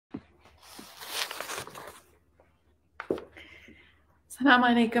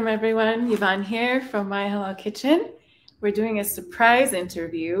Assalamu alaikum, everyone. Yvonne here from My Halal Kitchen. We're doing a surprise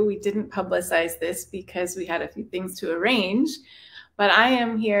interview. We didn't publicize this because we had a few things to arrange, but I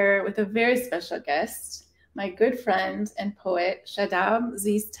am here with a very special guest, my good friend and poet, Shadab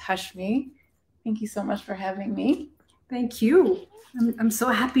Zeest Hashmi. Thank you so much for having me. Thank you. I'm so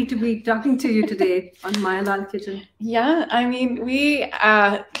happy to be talking to you today on My Halal Kitchen. Yeah, I mean,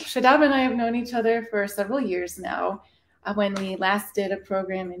 Shadab and I have known each other for several years now. When we last did a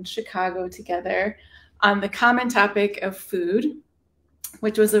program in Chicago together on the common topic of food,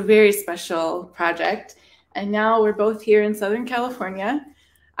 which was a very special project. And now we're both here in Southern California.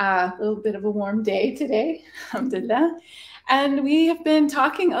 A little bit of a warm day today, alhamdulillah. And we have been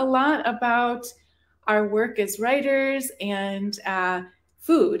talking a lot about our work as writers and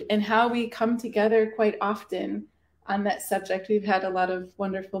food and how we come together quite often on that subject. We've had a lot of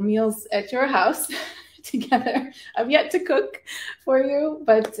wonderful meals at your house together. I've yet to cook for you,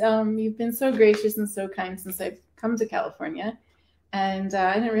 but you've been so gracious and so kind since I've come to California. And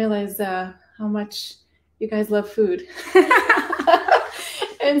I didn't realize how much you guys love food.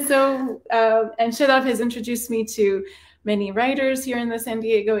 And so, and Shadab has introduced me to many writers here in the San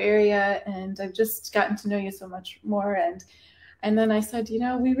Diego area, and I've just gotten to know you so much more. And then I said, you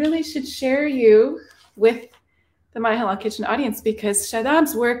know, we really should share you with the My Halal Kitchen audience because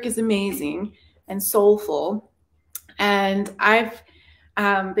Shadab's work is amazing and soulful. And I've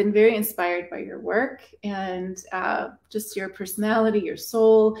been very inspired by your work and just your personality, your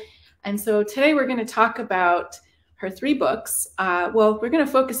soul. And so today we're going to talk about her 3 books. Well, we're going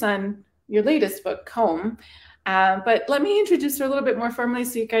to focus on your latest book, Home. But let me introduce her a little bit more formally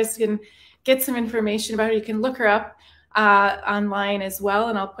so you guys can get some information about her. You can look her up online as well,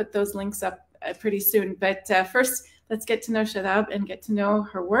 and I'll put those links up pretty soon. But first, let's get to know Shadab and get to know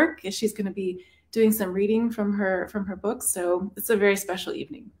her work, as she's going to be doing some reading from her books. So it's a very special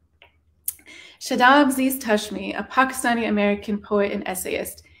evening. Shadab Zeest Hashmi, a Pakistani-American poet and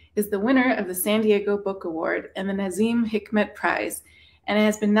essayist, is the winner of the San Diego Book Award and the Nazim Hikmet Prize, and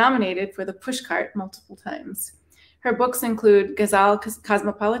has been nominated for the Pushcart multiple times. Her books include Ghazal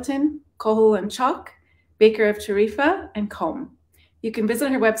Cosmopolitan, Kohol and Chalk, Baker of Tarifa, and Comb. You can visit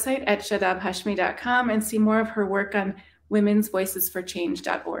her website at shadabhashmi.com and see more of her work on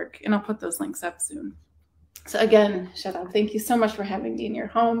womensvoicesforchange.org, and I'll put those links up soon. So again, Shadab, thank you so much for having me in your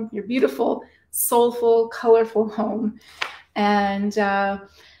home, your beautiful, soulful, colorful home. And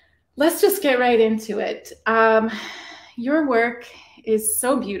let's just get right into it. Your work is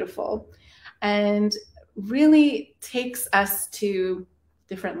so beautiful and really takes us to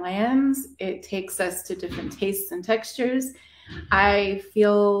different lands. It takes us to different tastes and textures. I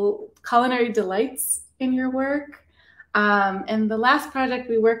feel culinary delights in your work. And the last project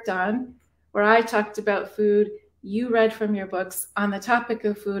we worked on, where I talked about food, you read from your books on the topic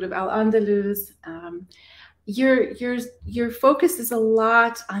of food of Al-Andalus. Your focus is a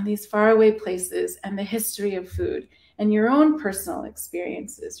lot on these faraway places and the history of food and your own personal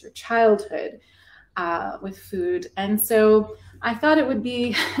experiences, your childhood with food. And so I thought it would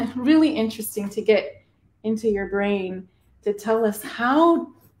be really interesting to get into your brain to tell us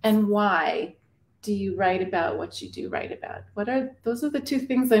how and why do you write about what you do write about? Those are the 2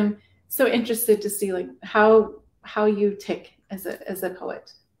 things I'm so interested to see, like how you tick as a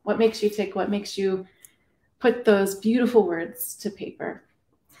poet. What makes you tick? What makes you put those beautiful words to paper?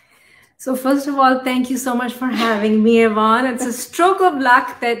 So first of all, thank you so much for having me, Yvonne. It's a stroke of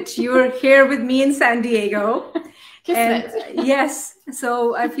luck that you're here with me in San Diego. And, yes,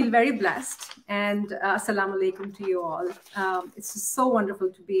 so I feel very blessed. And assalamu alaikum to you all. It's just so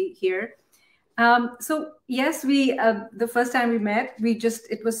wonderful to be here. So yes, the first time we met,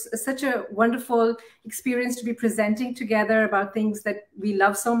 it was such a wonderful experience to be presenting together about things that we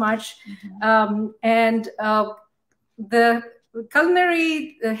love so much. And the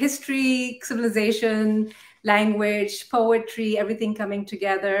culinary, history, civilization, language, poetry, everything coming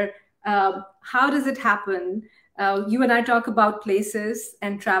together. How does it happen? You and I talk about places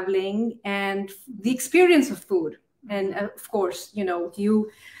and traveling and the experience of food. And of course, you know,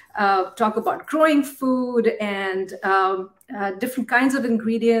 you talk about growing food and different kinds of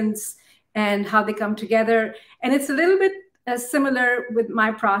ingredients and how they come together. And it's a little bit similar with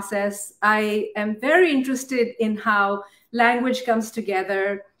my process. I am very interested in how language comes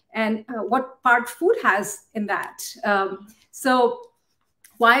together and what part food has in that. So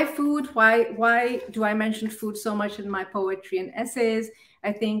why food? Why do I mention food so much in my poetry and essays?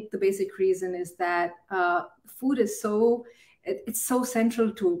 I think the basic reason is that food is it's so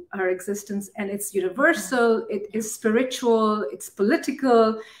central to our existence, and it's universal, it is spiritual, it's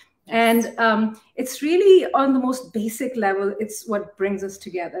political, And it's really on the most basic level, it's what brings us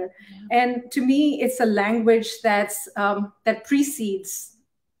together. And to me, it's a language that's that precedes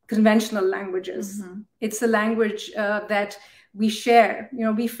conventional languages. It's a language that we share. You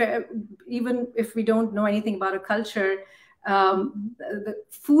know, even if we don't know anything about a culture, the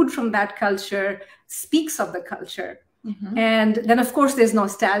food from that culture speaks of the culture. And then, of course, there's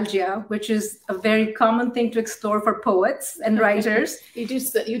nostalgia, which is a very common thing to explore for poets and writers. You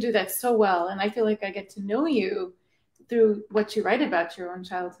do that so well, and I feel like I get to know you through what you write about your own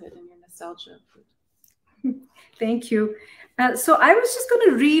childhood and your nostalgia. Thank you. So I was just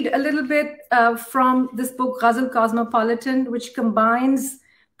going to read a little bit from this book, Ghazal Cosmopolitan, which combines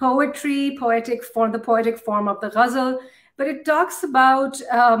poetry, the poetic form of the ghazal, but it talks about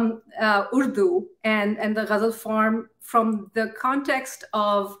Urdu and the ghazal form from the context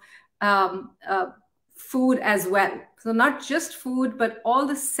of food as well. So not just food, but all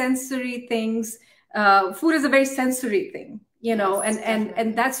the sensory things. Food is a very sensory thing, you know,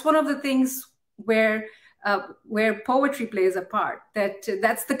 and that's one of the things where poetry plays a part.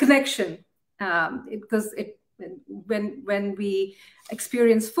 That's the connection, because when we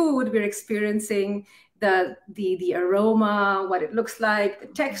experience food, we're experiencing the aroma, what it looks like, the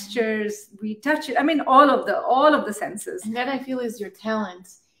textures, we touch it. I mean, all of the senses. And that, I feel, is your talent.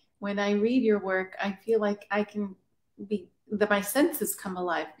 When I read your work, I feel like I can my senses come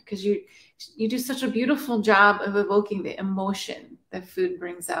alive, because you do such a beautiful job of evoking the emotion that food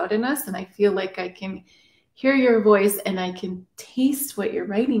brings out in us. And I feel like I can hear your voice and I can taste what you're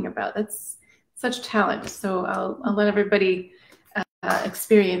writing about. That's such talent. So I'll let everybody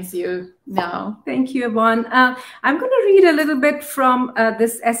experience you now. Thank you, Yvonne. I'm going to read a little bit from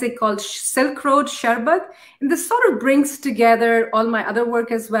this essay called Silk Road Sharbat. And this sort of brings together all my other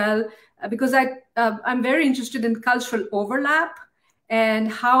work as well, because I'm very interested in cultural overlap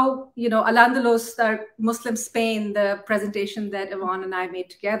and how, you know, Al-Andalus, Muslim Spain, the presentation that Yvonne and I made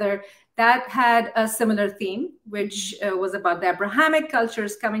together, that had a similar theme, which was about the Abrahamic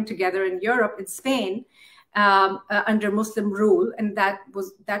cultures coming together in Europe, in Spain, under Muslim rule, and that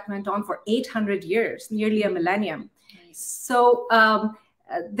went on for 800 years, nearly a millennium. Nice. So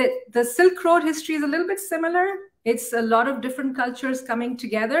the Silk Road history is a little bit similar. It's a lot of different cultures coming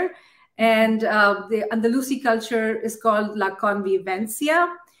together, and the Andalusi culture is called La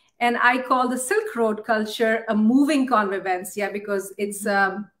Convivencia, and I call the Silk Road culture a moving convivencia because it's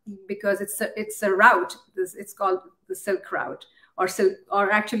a route. It's called the Silk Route, or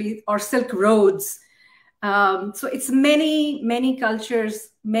Silk Roads. So it's many cultures,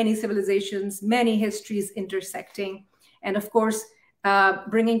 many civilizations, many histories intersecting, and of course,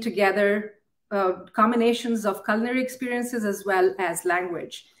 bringing together combinations of culinary experiences as well as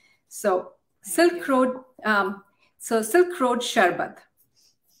language. So Silk Road Sharbat.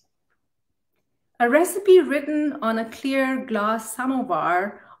 A recipe written on a clear glass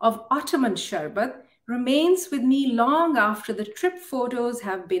samovar of Ottoman Sharbat remains with me long after the trip photos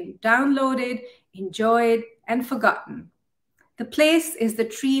have been downloaded, enjoyed, and forgotten. The place is the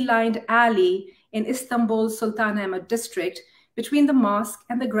tree-lined alley in Istanbul's Sultanahmet district between the mosque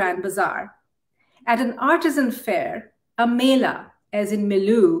and the Grand Bazaar. At an artisan fair, a mela, as in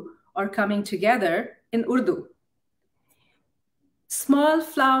Milu, are coming together in Urdu. Small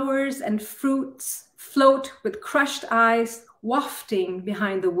flowers and fruits float with crushed eyes wafting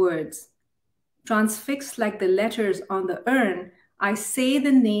behind the words. Transfixed like the letters on the urn, I say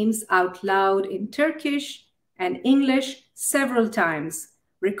the names out loud in Turkish and English several times,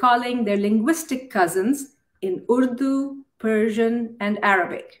 recalling their linguistic cousins in Urdu, Persian, and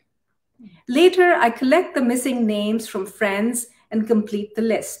Arabic. Later, I collect the missing names from friends and complete the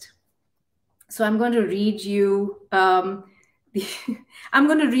list. So I'm going to read you. I'm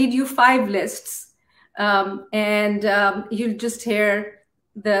going to read you 5 lists, and you'll just hear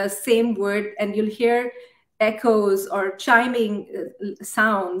the same word, and you'll hear echoes or chiming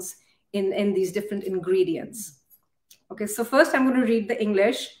sounds in these different ingredients. Okay, so first I'm going to read the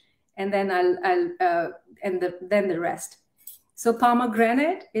English, and then then the rest. So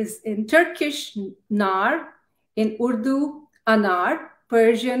pomegranate is in Turkish nar, in Urdu anar,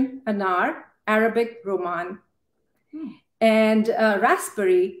 Persian anar, Arabic roman. And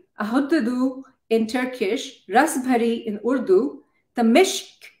raspberry, ahududu in Turkish, raspberry in Urdu,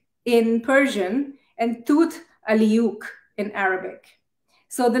 tamishk in Persian, and tut aliyuk in Arabic.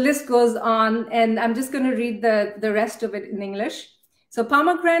 So the list goes on, and I'm just going to read the rest of it in English. So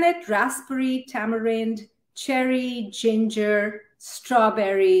pomegranate, raspberry, tamarind, cherry, ginger,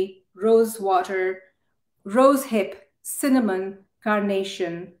 strawberry, rose water, rose hip, cinnamon,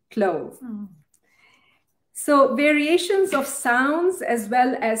 carnation, clove. So variations of sounds as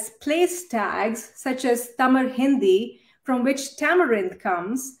well as place tags such as Tamar Hindi, from which tamarind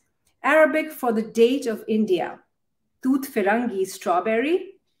comes, Arabic for the date of India, Tooth Firangi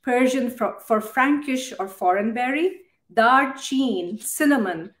strawberry, Persian for Frankish or foreign berry, Dar Cheen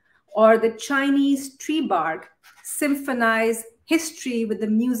cinnamon, or the Chinese tree bark symphonize history with the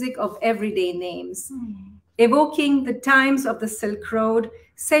music of everyday names, evoking the times of the Silk Road,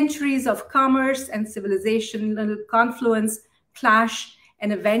 centuries of commerce and civilizational confluence, clash,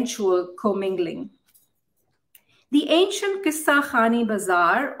 and eventual commingling. The ancient Qissa Khani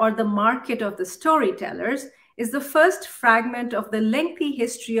Bazaar, or the market of the storytellers, is the first fragment of the lengthy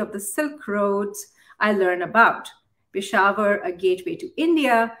history of the Silk Roads I learn about. Peshawar, a gateway to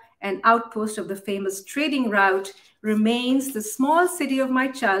India, an outpost of the famous trading route, remains the small city of my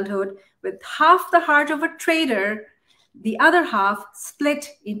childhood with half the heart of a trader, the other half split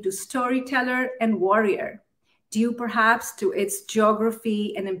into storyteller and warrior, due perhaps to its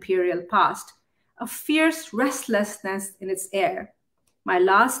geography and imperial past, a fierce restlessness in its air. My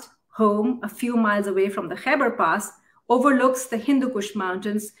last home, a few miles away from the Khyber Pass, overlooks the Hindu Kush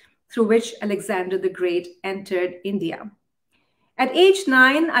Mountains through which Alexander the Great entered India. At age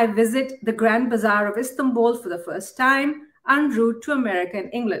 9, I visit the Grand Bazaar of Istanbul for the first time, en route to America and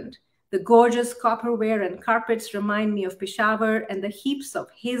England. The gorgeous copperware and carpets remind me of Peshawar, and the heaps of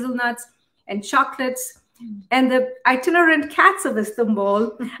hazelnuts and chocolates and the itinerant cats of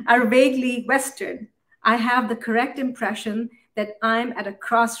Istanbul are vaguely Western. I have the correct impression that I'm at a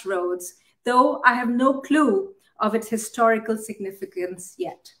crossroads, though I have no clue of its historical significance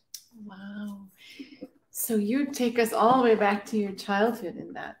yet. Wow. So you take us all the way back to your childhood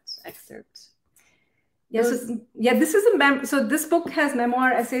in that excerpt. Yes, this is so this book has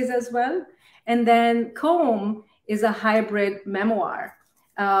memoir essays as well. And then Comb is a hybrid memoir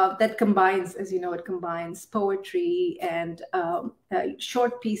that combines, as you know, it combines poetry and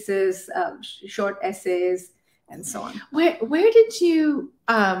short pieces, short essays, and so on. Where did you,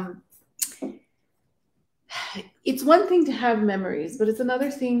 it's one thing to have memories, but it's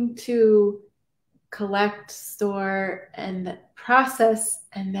another thing to collect, store, and process,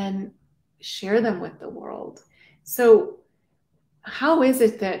 and then share them with the world. So how is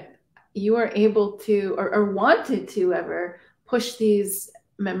it that you are able to, or wanted to ever push these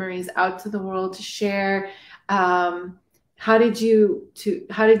memories out to the world to share? How did you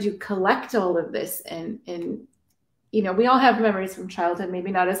collect all of this? And you know, we all have memories from childhood, maybe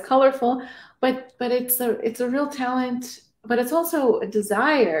not as colorful, but it's a real talent, but it's also a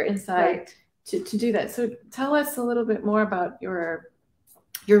desire inside. Right. To do that. So tell us a little bit more about your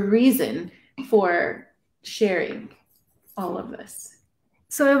reason for sharing all of this.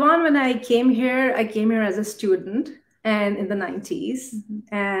 So Yvonne, when I came here as a student, and in the 90s. Mm-hmm.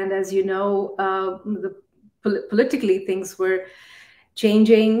 And as you know, politically things were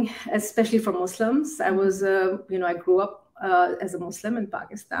changing, especially for Muslims. I was, I grew up as a Muslim in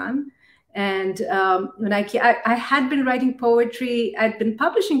Pakistan. And when I had been writing poetry, I'd been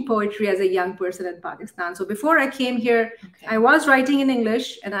publishing poetry as a young person in Pakistan. So before I came here, okay, I was writing in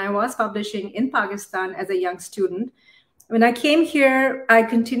English and I was publishing in Pakistan as a young student. When I came here, I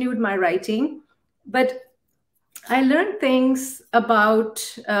continued my writing, but I learned things about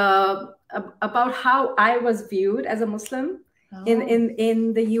how I was viewed as a Muslim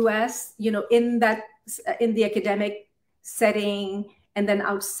in the US, in the academic setting. And then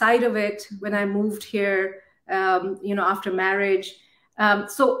outside of it, when I moved here, after marriage.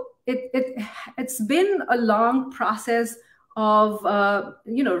 So it's been a long process of,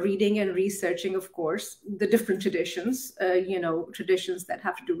 reading and researching, of course, the different traditions, traditions that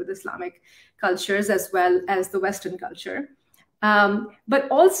have to do with Islamic cultures as well as the Western culture. But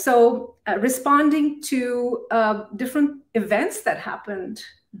also responding to different events that happened,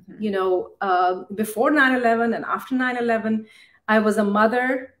 before 9/11 and after 9/11. I was a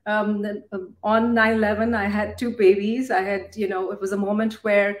mother on 9/11. I had 2 babies. I had, it was a moment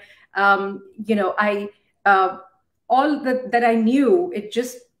where, all that I knew, it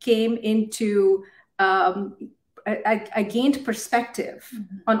just came into, I gained perspective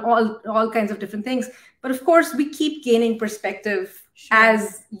on all kinds of different things. But of course, we keep gaining perspective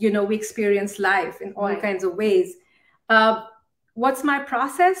as, we experience life in all kinds of ways. What's my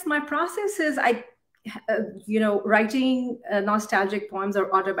process? My process is writing nostalgic poems or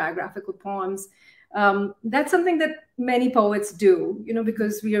autobiographical poems. That's something that many poets do,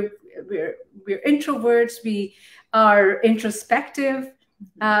 because we're introverts, we are introspective,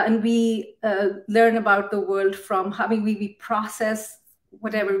 and we learn about the world from how we process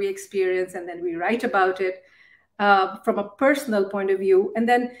whatever we experience, and then we write about it from a personal point of view. And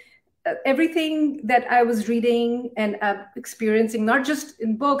then everything that I was reading and experiencing, not just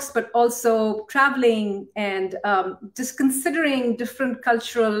in books, but also traveling and just considering different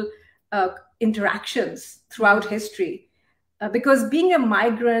cultural interactions throughout history. Because being a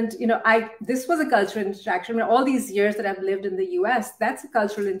migrant, this was a cultural interaction. I mean, all these years that I've lived in the US, that's a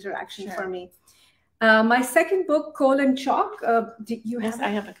cultural interaction for me. My second book, Coal and Chalk, do you have? Yes, I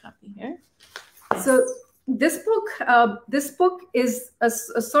have a copy here. Yes. So this book is a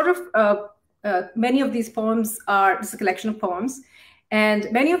sort of, many of these poems it's a collection of poems,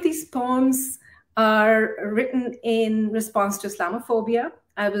 and many of these poems are written in response to Islamophobia.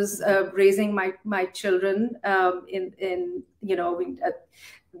 I was raising my children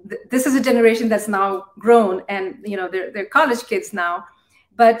this is a generation that's now grown, and they're college kids now,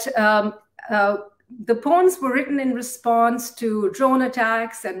 but the poems were written in response to drone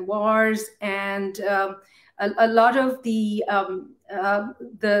attacks and wars, and a lot of the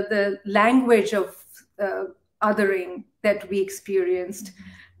language of othering that we experienced,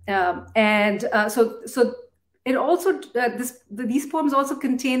 so it also these poems also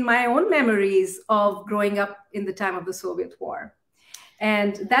contain my own memories of growing up in the time of the Soviet War,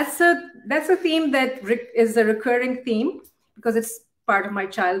 and that's a theme that is a recurring theme because it's part of my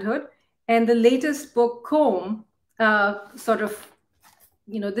childhood. And the latest book, Comb, sort of,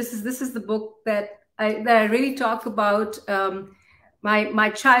 this is the book that I really talk about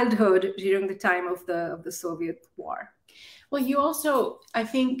my childhood during the time of the Soviet War. Well, you also, I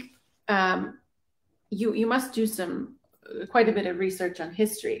think, you must do quite a bit of research on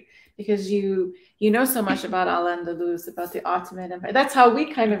history, because you know so much about Al-Andalus, about the Ottoman Empire. That's how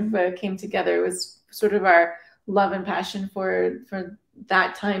we kind of came together. It was sort of our love and passion for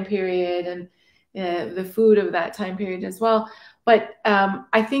that time period, and the food of that time period as well. But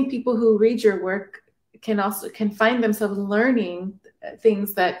I think people who read your work can find themselves learning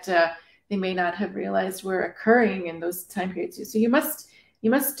things that they may not have realized were occurring in those time periods too. So you must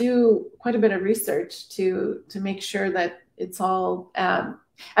do quite a bit of research to make sure that it's all. I'm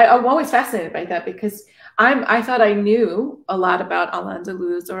always fascinated by that, because I thought I knew a lot about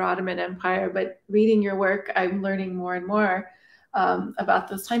Al-Andalus or Ottoman Empire, but reading your work, I'm learning more and more about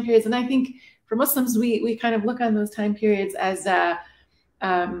those time periods. And I think for Muslims, we kind of look on those time periods as, so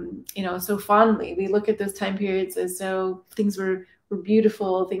fondly. We look at those time periods as though things were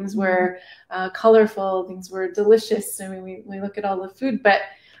beautiful, things were colorful, things were delicious. I mean, we look at all the food, but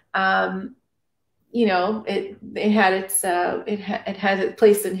it had its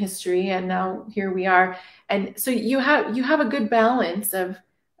place in history, and now here we are. And so you have a good balance of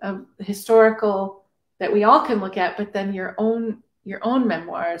historical that we all can look at, but then your own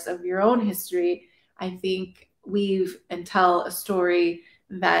memoirs of your own history, I think, weave and tell a story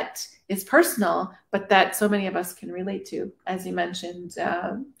that is personal, but that so many of us can relate to, as you mentioned,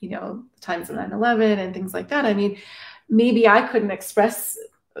 times of 9/11 and things like that. I mean, maybe I couldn't express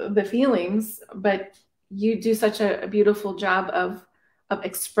the feelings, but you do such a beautiful job of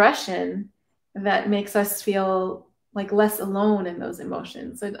expression that makes us feel like less alone in those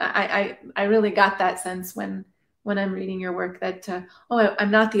emotions. And I really got that sense when I'm reading your work, that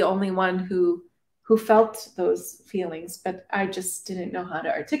I'm not the only one who felt those feelings, but I just didn't know how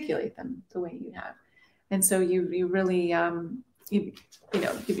to articulate them the way you have. And so you really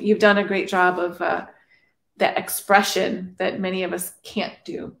you've done a great job of that expression that many of us can't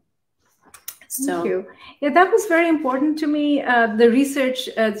do. Thank you. Yeah, that was very important to me. The research,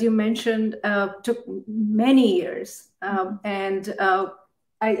 as you mentioned, took many years, and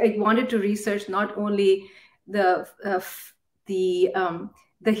I wanted to research not only the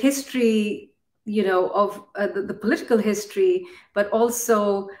history, of the political history, but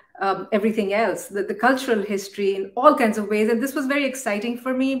also everything else, the cultural history in all kinds of ways. And this was very exciting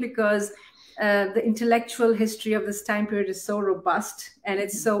for me because the intellectual history of this time period is so robust and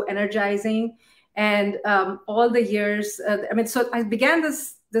it's so energizing. And all the years, so I began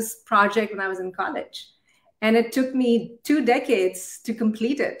this project when I was in college, and it took me 2 decades to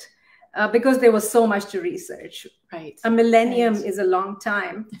complete it because there was so much to research. Right. A millennium is a long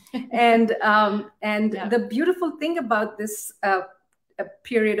time. And yeah. The beautiful thing about this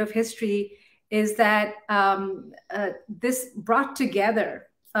period of history is that this brought together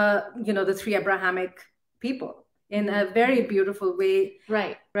the 3 Abrahamic people in a very beautiful way.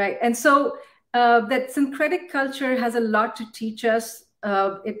 Right. Right. And so that syncretic culture has a lot to teach us.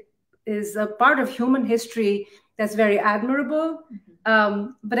 It is a part of human history that's very admirable.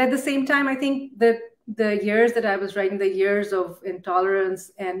 But at the same time, I think that the years that I was writing, the years of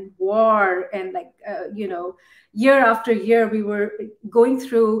intolerance and war and year after year, we were going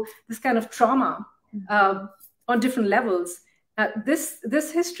through this kind of trauma on different levels.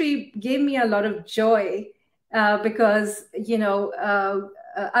 this history gave me a lot of joy because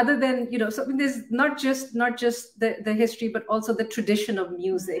other than so there's not just the history, but also the tradition of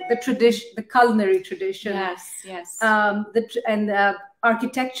music, the culinary tradition, and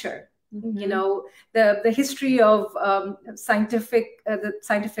architecture. The history of the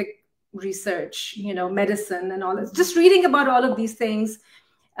scientific research, medicine and all this. Just reading about all of these things,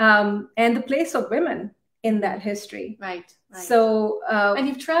 and the place of women in that history. Right. So, and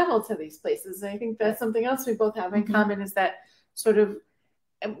you've traveled to these places. I think that's something else we both have in common, is that sort of,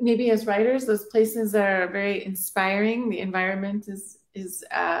 maybe as writers, those places are very inspiring. The environment it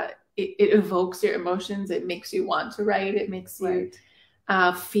evokes your emotions. It makes you want to write. It makes you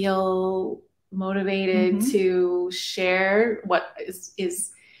feel motivated to share what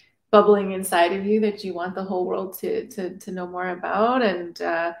is bubbling inside of you that you want the whole world to know more about. And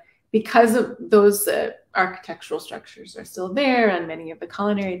because of those architectural structures are still there, and many of the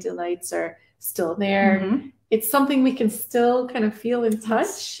culinary delights are still there, it's something we can still kind of feel in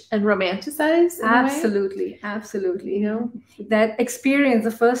touch and romanticize. Absolutely. That experience,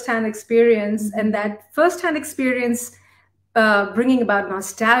 the firsthand experience, and that firsthand experience bringing about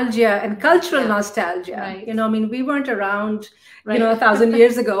nostalgia and cultural nostalgia. Right. We weren't around, 1,000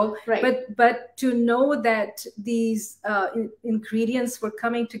 years ago, right. but to know that these ingredients were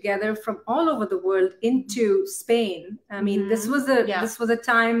coming together from all over the world into Spain. This was a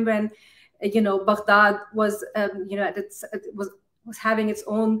time when, Baghdad was, was having its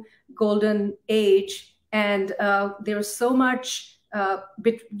own golden age, and there was so much,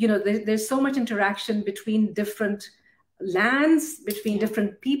 there's so much interaction between different lands, between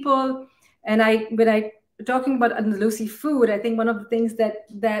different people. And when I talking about Andalusi food, I think one of the things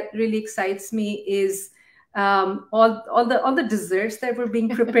that really excites me is all the desserts that were being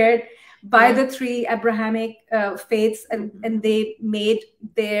prepared by the three Abrahamic faiths, and they made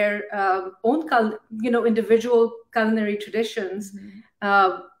their own individual culinary traditions.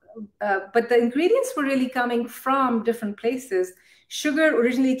 But the ingredients were really coming from different places. Sugar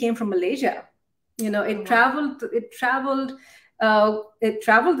originally came from Malaysia. It traveled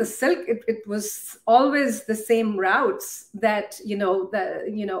the silk. It was always the same routes that,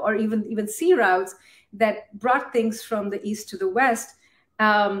 or even sea routes that brought things from the east to the west.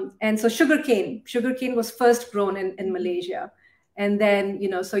 And so sugarcane was first grown in Malaysia. And then,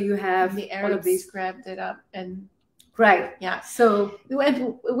 so you have the Arabs grabbed it up and right. Yeah. So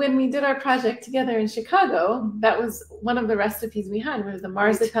when we did our project together in Chicago, that was one of the recipes we had, was the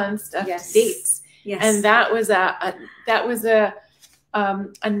marzipan stuffed dates. Yes. And that was a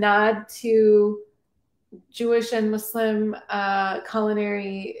nod to Jewish and Muslim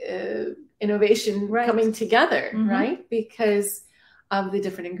culinary innovation coming together, right? Because of the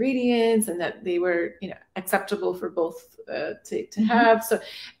different ingredients, and that they were, acceptable for both to have. So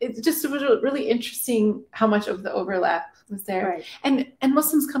it just was really interesting how much of the overlap was there. Right. And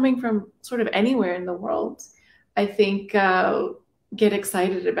Muslims coming from sort of anywhere in the world, I think, get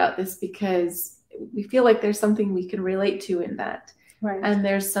excited about this, because we feel like there's something we can relate to in that. Right. And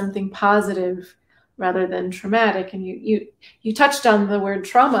there's something positive rather than traumatic. And you touched on the word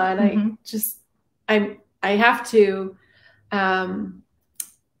trauma, and I have to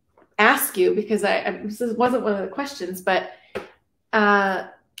ask you, because this wasn't one of the questions, but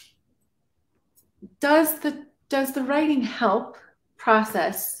does the writing help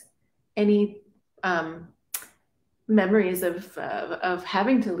process any memories of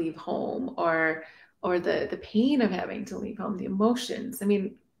having to leave home, or the pain of having to leave home, the emotions? I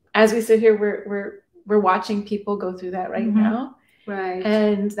mean, as we sit here, we're watching people go through that right now. Right.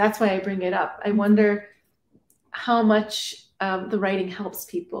 And that's why I bring it up. I wonder how much the writing helps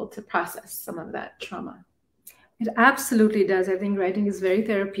people to process some of that trauma. It absolutely does. I think writing is very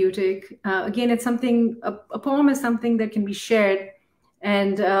therapeutic. Again, it's something, a poem is something that can be shared.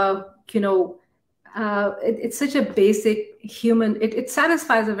 And, it's such a basic human, it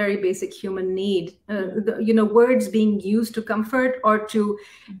satisfies a very basic human need. Words being used to comfort, or to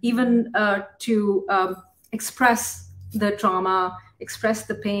even to express the trauma, express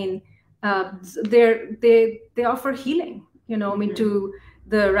the pain. They offer healing, to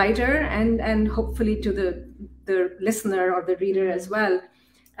the writer and hopefully to the listener or the reader as well.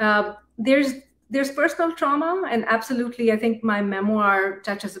 There's personal trauma, and absolutely, I think my memoir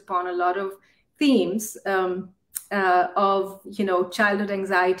touches upon a lot of themes of childhood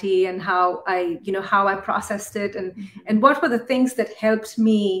anxiety, and how I processed it, and what were the things that helped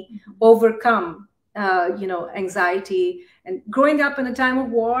me overcome anxiety. And growing up in a time of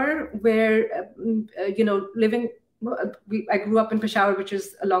war, where I grew up in Peshawar, which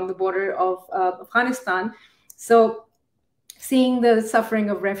is along the border of Afghanistan. So seeing the suffering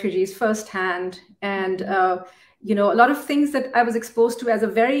of refugees firsthand, and you know, a lot of things that I was exposed to as a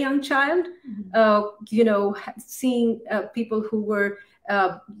very young child. You know, seeing people who were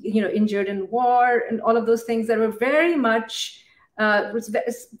you know, injured in war, and all of those things that were very much was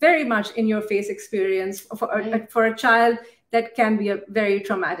very much in your face experience for a child. That can be a very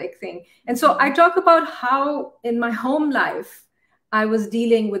traumatic thing. And so I talk about how in my home life I was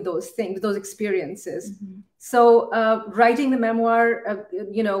dealing with those things, those experiences. So writing the memoir,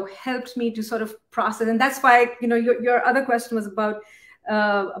 you know, helped me to sort of process. And that's why, you know, your other question was about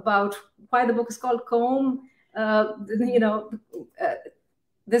why the book is called Comb. You know,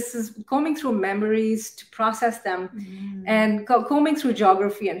 this is combing through memories to process them, and combing through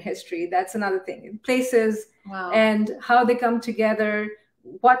geography and history. That's another thing. Places and how they come together,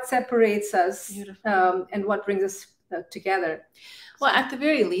 what separates us, and what brings us together. Well, at the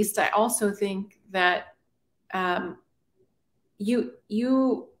very least, I also think that you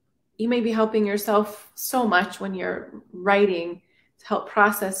may be helping yourself so much when you're writing to help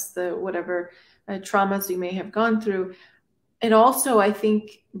process the whatever traumas you may have gone through. It also, I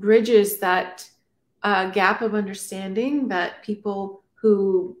think, bridges that gap of understanding that people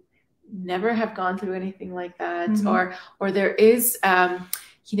who never have gone through anything like that, or there is,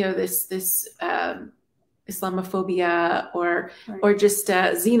 you know, this Islamophobia or just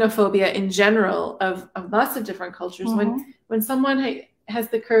xenophobia in general of lots of different cultures. When someone has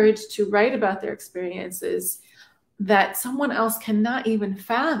the courage to write about their experiences that someone else cannot even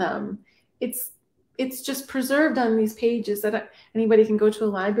fathom, it's just preserved on these pages that anybody can go to a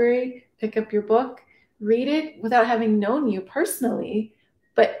library, pick up your book, read it without having known you personally,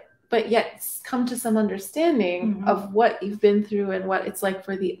 but yet come to some understanding of what you've been through and what it's like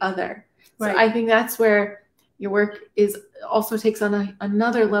for the other. So I think that's where your work also takes on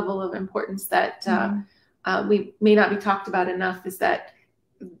another level of importance that we may not be talked about enough, is that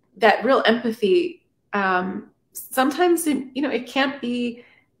real empathy. Sometimes it can't be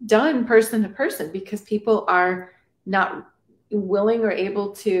done person to person because people are not willing or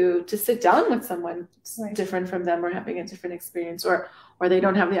able to sit down with someone different from them or having a different experience, or they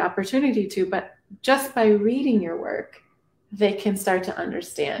don't have the opportunity to. But just by reading your work, they can start to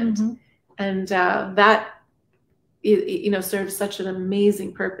understand. And that, serves such an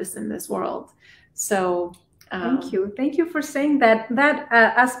amazing purpose in this world. So thank you for saying that. That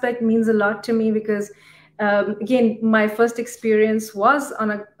aspect means a lot to me because again, my first experience was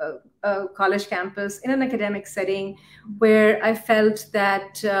on a college campus in an academic setting where I felt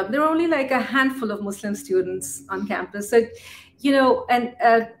that there were only like a handful of Muslim students on campus. So, and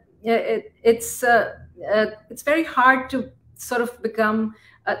it's very hard to sort of become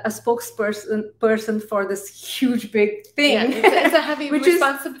a spokesperson for this huge big thing. Yeah, it's a heavy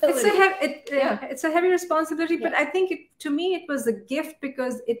responsibility. It's a heavy responsibility, but I think to me it was a gift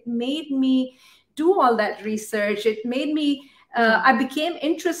because it made me do all that research. It made me I became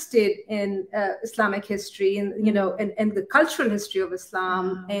interested in Islamic history and and the cultural history of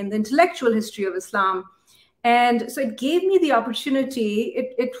Islam and the intellectual history of Islam. And so it gave me the opportunity.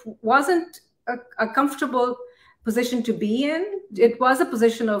 It wasn't a comfortable position to be in. It was a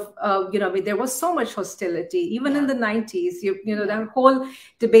position of, there was so much hostility, even in the 90s, that whole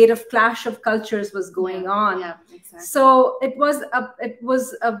debate of clash of cultures was going on. Yeah, exactly. So it was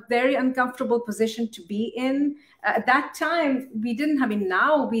a very uncomfortable position to be in. At that time, we didn't have,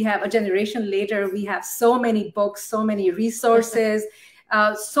 now we have a generation later, we have so many books, so many resources,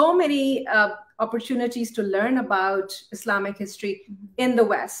 so many opportunities to learn about Islamic history in the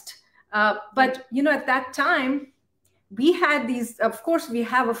West. But, at that time, we had these, of course, we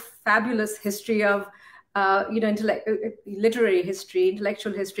have a fabulous history of, literary history,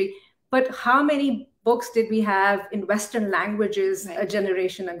 intellectual history. But how many books did we have in Western languages a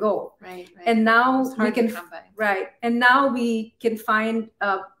generation ago? Right. And now we can, and now we can find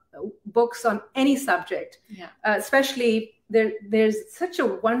books on any subject. Yeah. Especially there's such a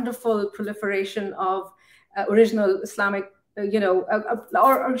wonderful proliferation of original Islamic,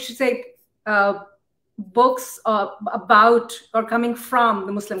 or I should say, books about or coming from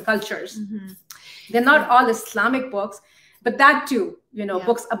the Muslim cultures. They're not all Islamic books, but that too,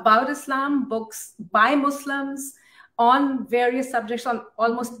 books about Islam, books by Muslims on various subjects, on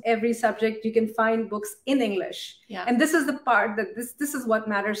almost every subject. You can find books in English. Yeah. And this is the part that this is what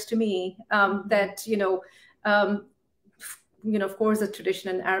matters to me, that, of course, the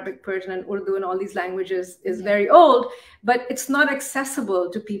tradition in Arabic, Persian, and Urdu and all these languages is very old, but it's not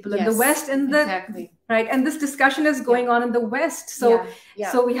accessible to people in the West. And right. And this discussion is going on in the West. So,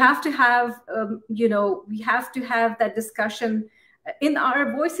 so we have to have, we have to have that discussion in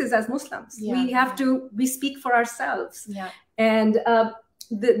our voices as Muslims. We speak for ourselves. And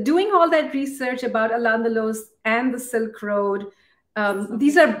doing all that research about Al-Andalus and the Silk Road,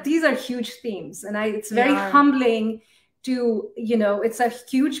 these are huge themes, and it's very humbling to, it's a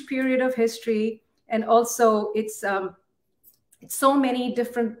huge period of history, and also it's so many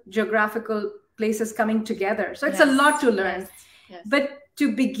different geographical places coming together. So it's a lot to learn. But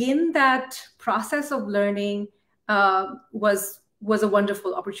to begin that process of learning was a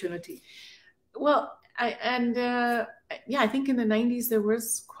wonderful opportunity. Well, I think in the 90s there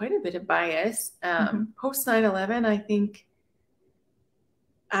was quite a bit of bias. Post 9/11, I think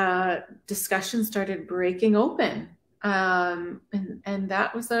discussion started breaking open, and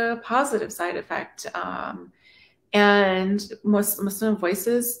that was a positive side effect. And most Muslim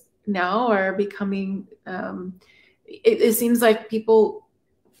voices now are becoming. It seems like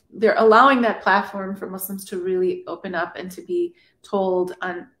they're allowing that platform for Muslims to really open up and to be told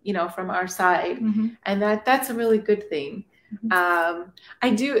on, from our side, and that's a really good thing. I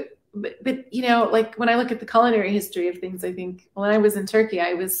do, but like when I look at the culinary history of things, I think when I was in Turkey,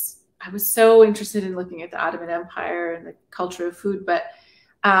 I was so interested in looking at the Ottoman Empire and the culture of food, but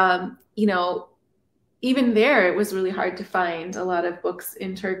even there, it was really hard to find a lot of books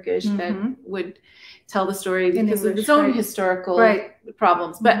in Turkish that would tell the story because of its own historical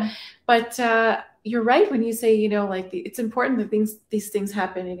problems. But you're right when you say, it's important that these things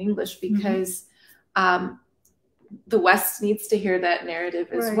happen in English, because the West needs to hear that narrative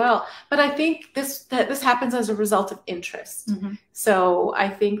as well. But I think this happens as a result of interest. So I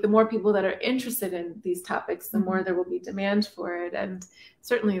think the more people that are interested in these topics, the more there will be demand for it. And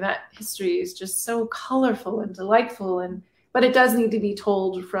certainly that history is just so colorful and delightful. But it does need to be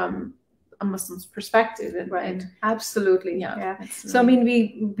told from a Muslim's perspective. And absolutely. Yeah. So I mean,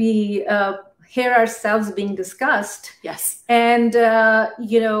 we hear ourselves being discussed. Yes. And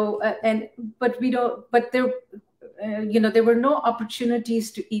but we don't. But there. There were no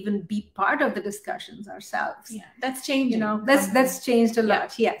opportunities to even be part of the discussions ourselves. Yeah, that's changing. That's changed a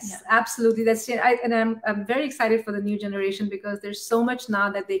lot. Yes, absolutely. That's changed. I'm very excited for the new generation, because there's so much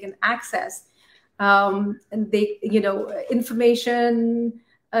now that they can access, and they, information,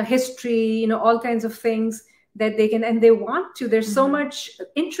 history, all kinds of things that they can, and they want to. There's so much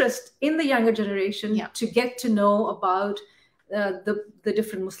interest in the younger generation to get to know about the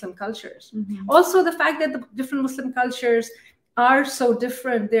different Muslim cultures. Also, the fact that the different Muslim cultures are so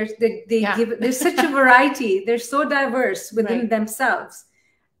different. There's such a variety. They're so diverse within themselves,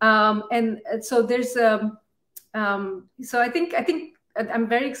 and so there's so I think I'm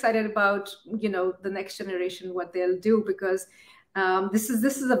very excited about the next generation, what they'll do, because this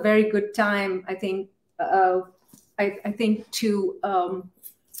is a very good time, I think. I think to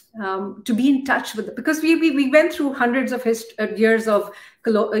be in touch with it, because we went through hundreds of years of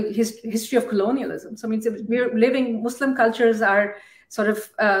history of colonialism. So I mean, we're living, Muslim cultures are sort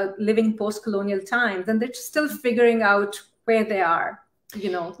of living post-colonial times, and they're still figuring out where they are. Do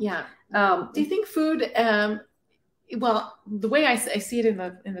you think food? Well, the way I see it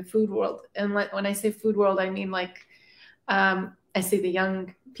in the food world, and when I say food world, I mean I see the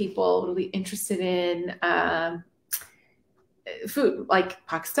young people really interested in food, like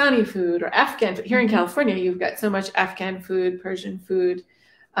Pakistani food or Afghan food. Here in California, you've got so much Afghan food, Persian food,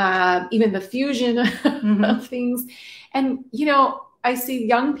 even the fusion of things. And, I see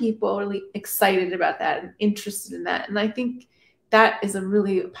young people really excited about that and interested in that. And I think that is a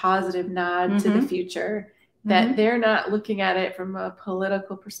really positive nod to the future, that they're not looking at it from a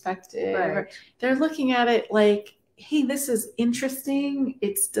political perspective. They're looking at it like, hey, this is interesting,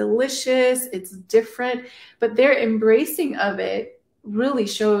 it's delicious, it's different, but their embracing of it really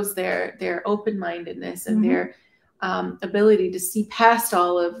shows their open-mindedness and their ability to see past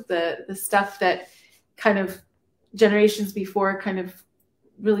all of the stuff that kind of generations before kind of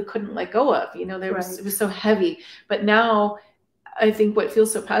really couldn't let go of. It was so heavy. But now I think what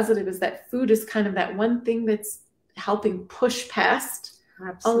feels so positive is that food is kind of that one thing that's helping push past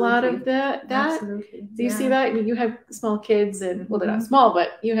a lot of that. Absolutely. Do you see that? I mean, you have small kids, and well, they're not small,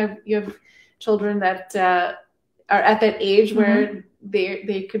 but you have children that are at that age where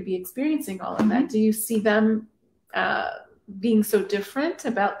they could be experiencing all of that. Do you see them being so different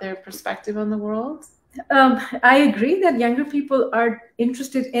about their perspective on the world? I agree that younger people are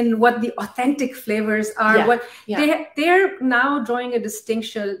interested in what the authentic flavors are. They're now drawing a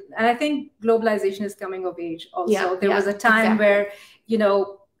distinction, and I think globalization is coming of age also. There was a time where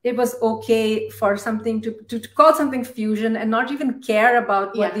it was okay for something to call something fusion and not even care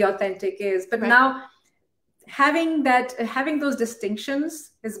about what the authentic is. But now having those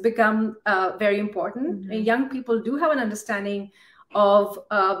distinctions has become very important. And young people do have an understanding of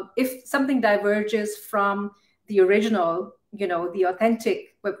if something diverges from the original, the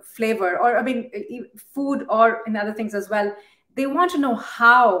authentic flavor, or I mean, food or in other things as well, they want to know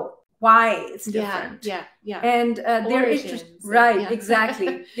why it's different. And they're interested, right?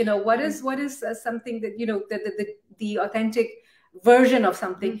 Exactly. What is something that the authentic version of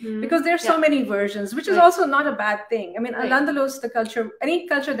something, because there's so many versions, which is also not a bad thing. I mean, Al-Andalus, the culture, any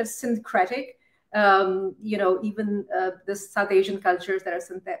culture that's syncretic, even the South Asian cultures that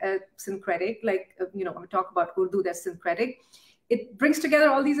are syncretic, like, when we talk about Urdu, that's syncretic, it brings together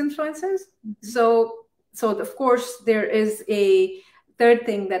all these influences. So of course, there is a third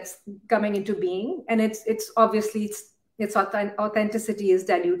thing that's coming into being, and it's obviously its authenticity is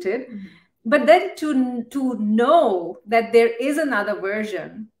diluted. But then to know that there is another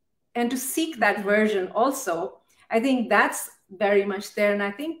version and to seek that version also, I think that's very much there. And I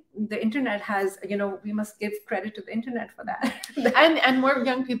think the internet has, we must give credit to the internet for that. and more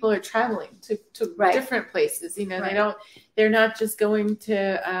young people are traveling to different places. They're not just going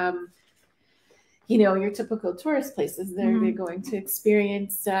to, your typical tourist places. They're going to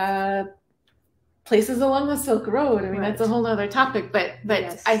experience places along the Silk Road. I mean, that's a whole other topic, but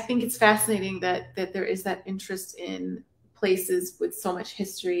yes. I think it's fascinating that there is that interest in places with so much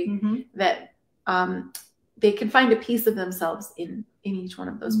history that they can find a piece of themselves in each one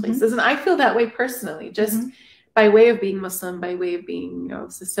of those places. And I feel that way personally, just by way of being Muslim, by way of being,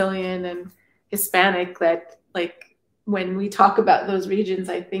 Sicilian and Hispanic, that like when we talk about those regions,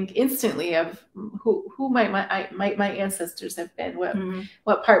 I think instantly of who might my ancestors have been,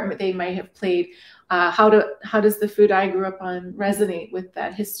 what part they might have played, how does the food I grew up on resonate with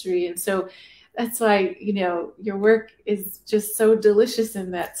that history. And so that's why, your work is just so delicious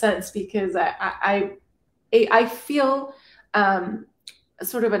in that sense, because I feel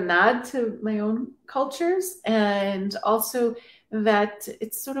sort of a nod to my own cultures, and also that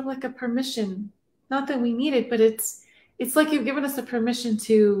it's sort of like a permission, not that we need it, but it's like you've given us a permission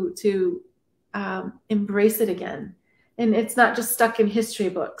to embrace it again. And it's not just stuck in history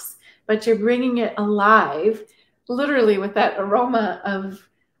books, but you're bringing it alive, literally, with that aroma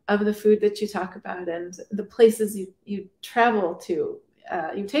of the food that you talk about and the places you travel to,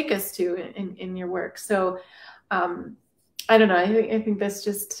 you take us to in your work. So I don't know. I think that's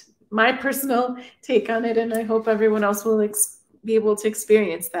just my personal take on it, and I hope everyone else will be able to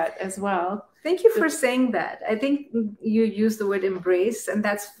experience that as well. Thank you for saying that. I think you use the word embrace, and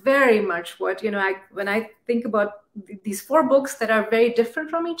that's very much what, when I think about these 4 books that are very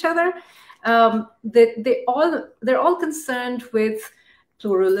different from each other, they're all concerned with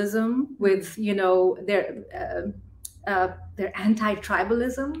pluralism, with, their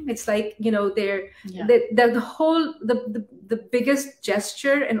anti-tribalism. It's like, the biggest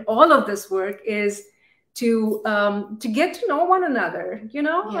gesture in all of this work is to get to know one another,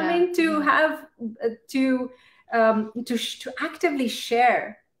 I mean, to have to actively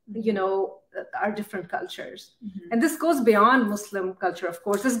share, our different cultures. And this goes beyond Muslim culture, of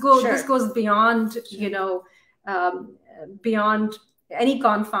course. This goes beyond, beyond any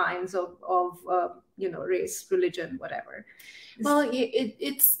confines of race, religion, whatever. Well,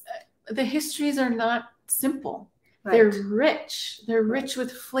 it's the histories are not simple. Right. They're rich. They're rich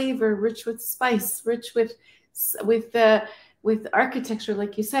with flavor, rich with spice, rich with architecture,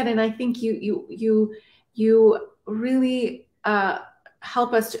 like you said. And I think you really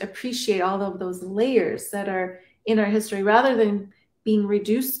help us to appreciate all of those layers that are in our history, rather than being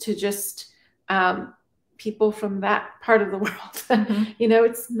reduced to just people from that part of the world.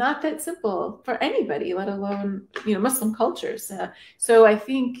 It's not that simple for anybody, let alone Muslim cultures. So I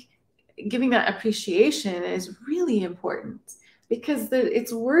think giving that appreciation is really important, because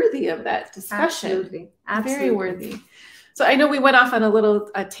it's worthy of that discussion. Absolutely. Very worthy. So I know we went off on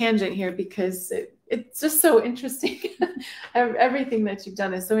a tangent here, because it's just so interesting. Everything that you've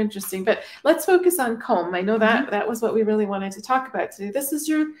done is so interesting. But let's focus on Qom. I know that was what we really wanted to talk about today. This is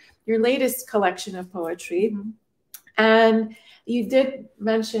your latest collection of poetry, and you did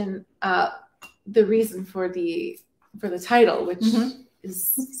mention the reason for the title, which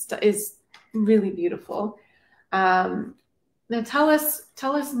is really beautiful. Now tell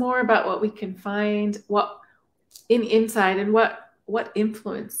us more about what we can find, what inside, and what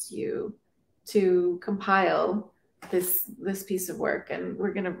influenced you to compile this piece of work. And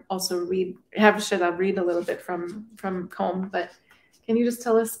we're going to also have Shadab read a little bit from Qom, but can you just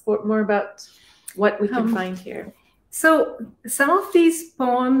tell us more about what we can find here? So some of these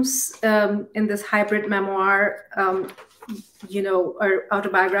poems in this hybrid memoir, are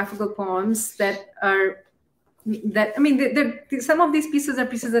autobiographical poems some of these pieces are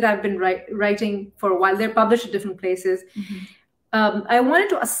pieces that I've been writing for a while. They're published at different places. I wanted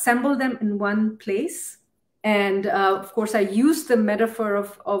to assemble them in one place. And of course, I used the metaphor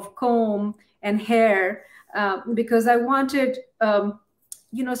of comb and hair because I wanted,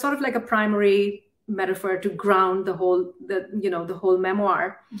 sort of like a primary metaphor to ground the whole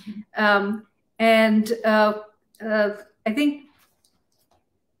memoir. I think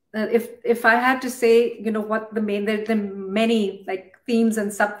if I had to say, what there's many like themes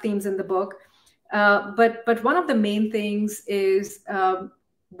and sub-themes in the book, but one of the main things is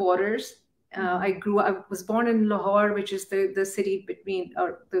borders. I was born in Lahore, which is the city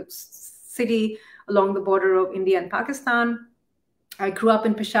the city along the border of India and Pakistan. I grew up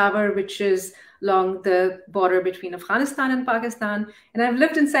in Peshawar, which is along the border between Afghanistan and Pakistan. And I've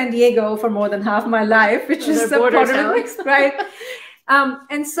lived in San Diego for more than half my life, which is the border, right?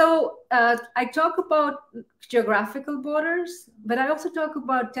 And so I talk about geographical borders, but I also talk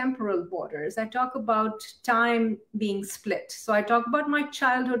about temporal borders. I talk about time being split. So I talk about my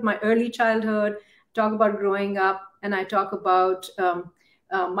childhood, my early childhood, talk about growing up, and I talk about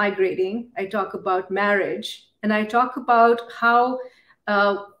migrating. I talk about marriage, and I talk about how,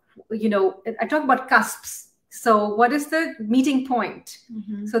 I talk about cusps. So what is the meeting point?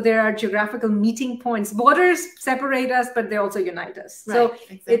 So there are geographical meeting points. Borders separate us, but they also unite us. Right, so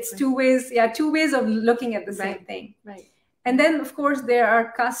exactly. It's two ways of looking at the same thing. Right. And then, of course, there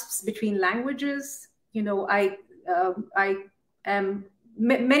are cusps between languages. Many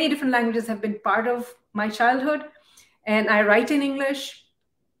different languages have been part of my childhood, and I write in English.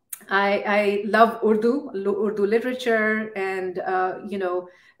 I love Urdu literature, and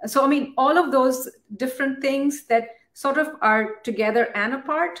so I mean, all of those different things that sort of are together and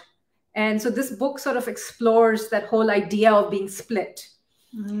apart. And so this book sort of explores that whole idea of being split.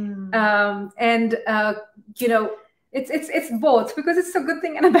 It's both, because it's a good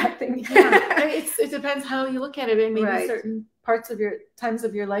thing and a bad thing. It depends how you look at it. And maybe certain parts of times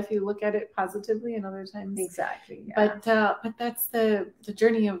of your life you look at it positively, and other times exactly. But that's the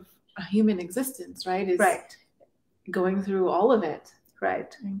journey of a human existence, right? Is going through all of it,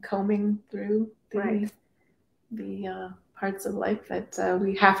 and combing through the parts of life that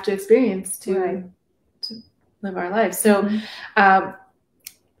we have to experience to live our lives. So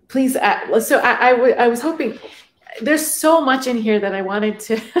please, so I was hoping. There's so much in here that I wanted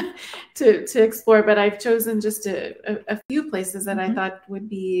to explore, but I've chosen just a few places that I thought would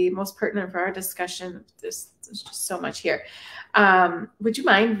be most pertinent for our discussion. There's just so much here. Would you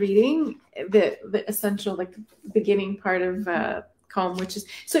mind reading the essential, like the beginning part of Comb, which is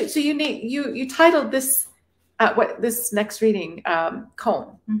so you titled this this next reading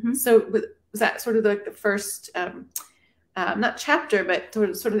Comb. So was that sort of like the first not chapter, but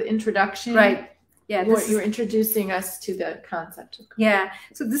sort of the introduction, right? Yeah, you were introducing us to the concept of comb. Yeah,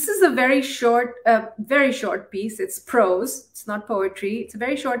 so this is a very short piece. It's prose. It's not poetry. It's a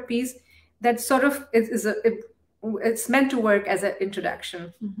very short piece that sort of it's meant to work as an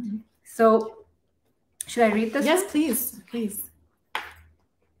introduction. So, should I read this? Yes, please.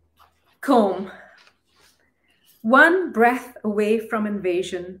 Comb. One breath away from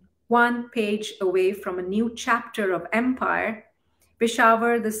invasion, one page away from a new chapter of empire.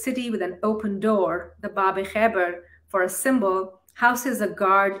 Peshawar, the city with an open door, the Bab-e-Khyber, for a symbol, houses a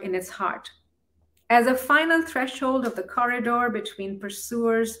guard in its heart. As a final threshold of the corridor between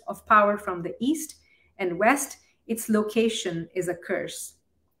pursuers of power from the east and west, its location is a curse.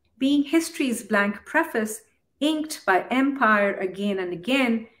 Being history's blank preface, inked by empire again and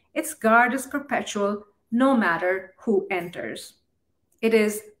again, its guard is perpetual, no matter who enters. It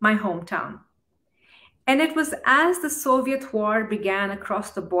is my hometown. And it was as the Soviet war began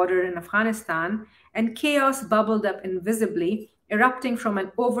across the border in Afghanistan and chaos bubbled up invisibly, erupting from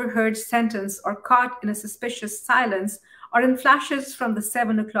an overheard sentence or caught in a suspicious silence or in flashes from the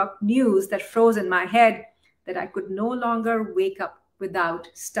 7 o'clock news that froze in my head, that I could no longer wake up without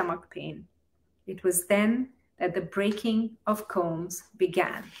stomach pain. It was then that the breaking of combs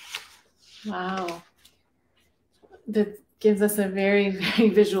began. Wow. That gives us a very, very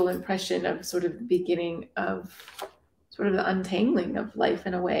visual impression of sort of the beginning of sort of the untangling of life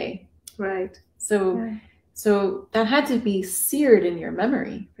in a way. Right. So that had to be seared in your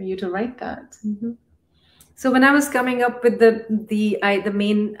memory for you to write that. So when I was coming up with the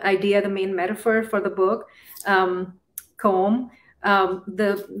main idea, the main metaphor for the book, comb,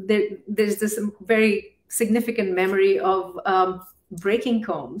 there's this very significant memory of breaking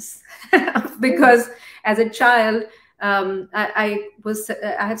combs because as a child, I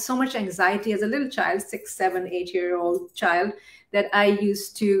had so much anxiety as a little child, 6, 7, 8-year-old child, that I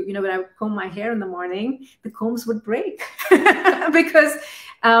used to, you know, when I would comb my hair in the morning, the combs would break because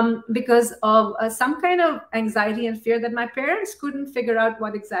of some kind of anxiety and fear that my parents couldn't figure out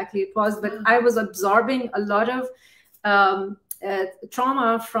what exactly it was. But I was absorbing a lot of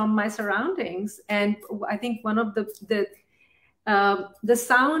trauma from my surroundings. And I think one of the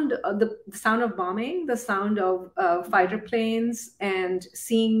sound of bombing, the sound of fighter planes, and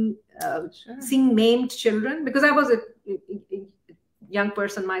seeing maimed children, because I was a young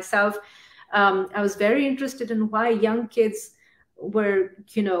person myself. I was very interested in why young kids were,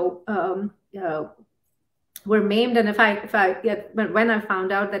 you know, were maimed. And but when I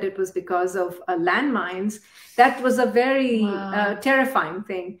found out that it was because of landmines, that was a very terrifying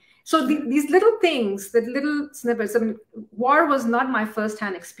thing. So these little things, the little snippets. I mean, war was not my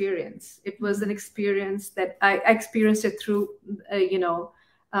first-hand experience. It was an experience that I experienced it through, you know,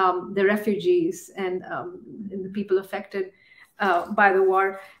 the refugees and the people affected by the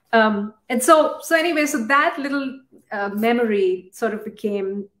war. And so anyway, so that little memory sort of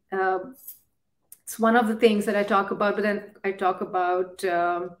became. It's one of the things that I talk about. But then I talk about.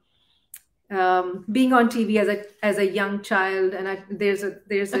 Being on TV as a young child, and there's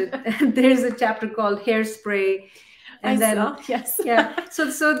a chapter called Hairspray, and yes. Yeah.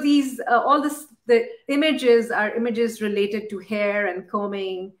 So these all the images are images related to hair and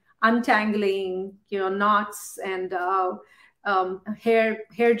combing, untangling, you know, knots and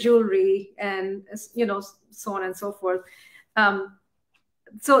hair jewelry, and you know, so on and so forth.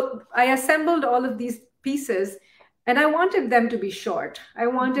 So I assembled all of these pieces. And I wanted them to be short. I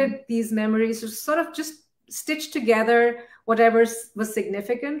wanted these memories to sort of just stitch together whatever was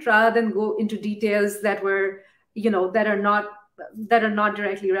significant, rather than go into details that were, you know, that are not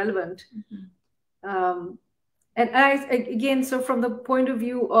directly relevant. And again, so from the point of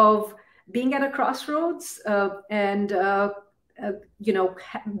view of being at a crossroads and you know,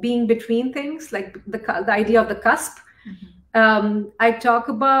 being between things, like the idea of the cusp. I talk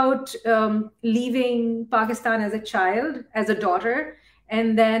about leaving Pakistan as a child, as a daughter,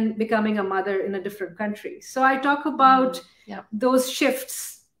 and then becoming a mother in a different country. So I talk about those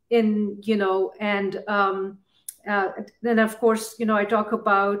shifts in, you know, and then of course, you know, I talk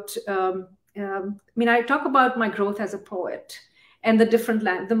about, I talk about my growth as a poet and the different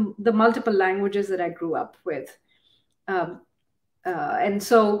the multiple languages that I grew up with. And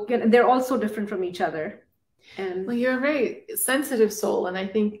so, you know, they're also different from each other. And well, you're a very sensitive soul, and I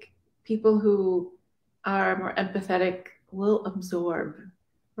think people who are more empathetic will absorb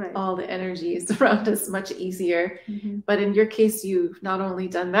all the energies around us much easier. But in your case, you've not only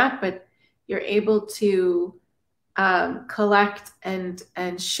done that, but you're able to collect and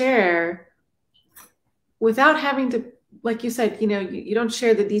share without having to, like you said, you know, you don't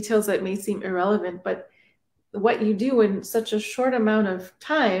share the details that may seem irrelevant, but what you do in such a short amount of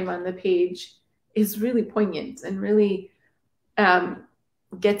time on the page is really poignant and really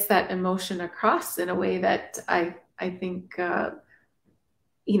gets that emotion across in a way that I think,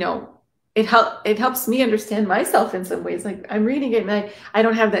 you know, it helps me understand myself in some ways. Like I'm reading it and I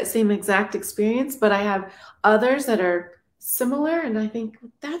don't have that same exact experience, but I have others that are similar. And I think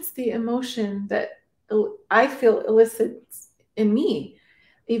that's the emotion that I feel elicits in me,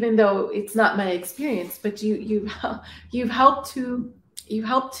 even though it's not my experience, but you've helped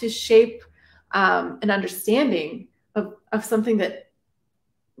to shape an understanding of something that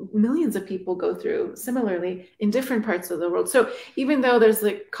millions of people go through similarly in different parts of the world. So even though there's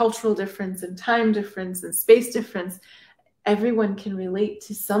like cultural difference and time difference and space difference, everyone can relate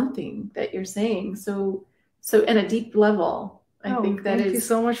to something that you're saying. So in a deep level, I think that thank you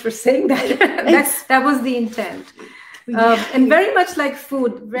so much for saying that. that was the intent. And very much like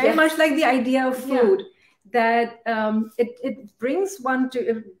food, very much like the idea of food. That it brings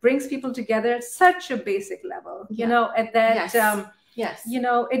people together at such a basic level, you know, at that, you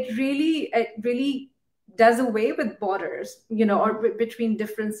know, it really does away with borders, you know, or between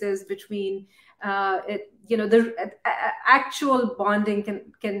differences, between, you know, the actual bonding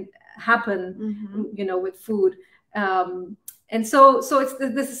can happen, you know, with food. And so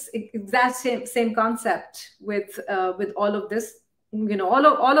it's that same concept with all of this. You know,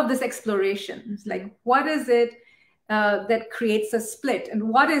 all of this exploration. It's like, what is it that creates a split, and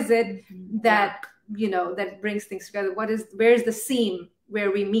what is it that you know that brings things together? Where is the seam where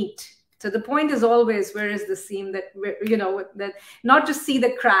we meet? So the point is always, where is the seam that you know, that not to see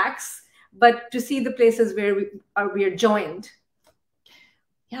the cracks, but to see the places where we are joined.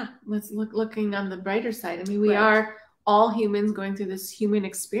 Yeah, let's looking on the brighter side. I mean, we are all humans going through this human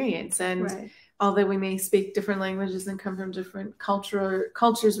experience, and although we may speak different languages and come from different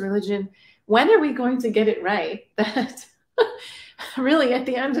cultures, religion, when are we going to get it right that really at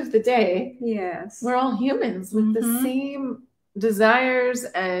the end of the day, yes, we're all humans with the same desires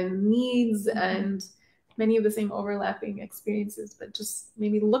and needs and many of the same overlapping experiences, but just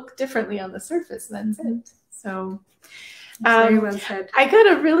maybe look differently on the surface. That's it. So very well said. I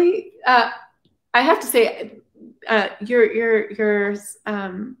got a really, I have to say, your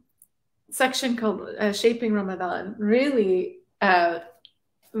section called Shaping Ramadan really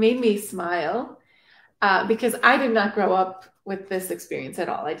made me smile because I did not grow up with this experience at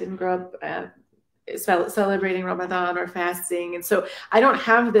all. I didn't grow up celebrating Ramadan or fasting, and so I don't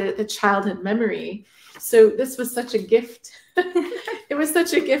have the childhood memory. So this was such a gift. It was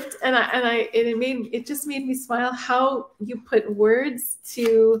such a gift, and it just made me smile how you put words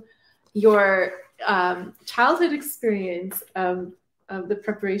to your childhood experience of the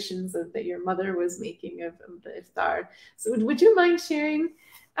preparations that your mother was making of the iftar. So would you mind sharing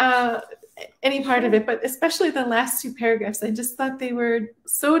any part of it, but especially the last two paragraphs? I just thought they were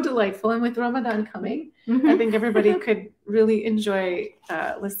so delightful, and with Ramadan coming, I think everybody could really enjoy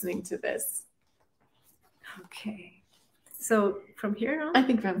listening to this. Okay, so from here on? I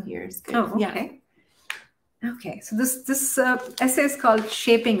think from here is good. Oh, okay. Yeah. Okay, so this essay is called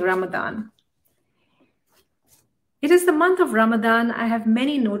Shaping Ramadan. It is the month of Ramadan. I have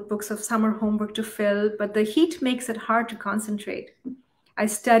many notebooks of summer homework to fill, but the heat makes it hard to concentrate. I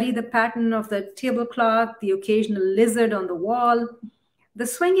study the pattern of the tablecloth, the occasional lizard on the wall. The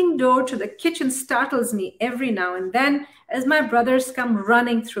swinging door to the kitchen startles me every now and then as my brothers come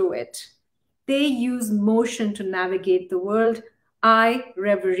running through it. They use motion to navigate the world. I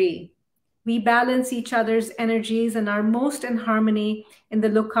reverie. We balance each other's energies and are most in harmony in the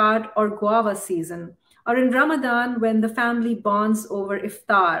lokad or guava season, or in Ramadan when the family bonds over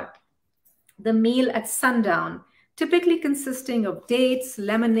iftar, the meal at sundown, typically consisting of dates,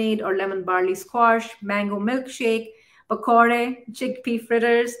 lemonade or lemon barley squash, mango milkshake, pakore, chickpea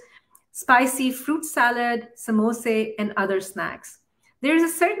fritters, spicy fruit salad, samosa, and other snacks. There is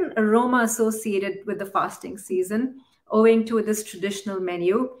a certain aroma associated with the fasting season, owing to this traditional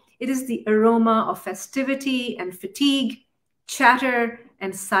menu. It is the aroma of festivity and fatigue, chatter,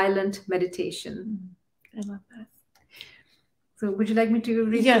 and silent meditation. I love that. So would you like me to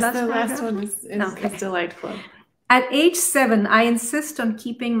read the last paragraph? Last one is delightful. At age 7, I insist on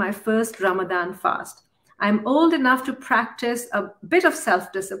keeping my first Ramadan fast. I'm old enough to practice a bit of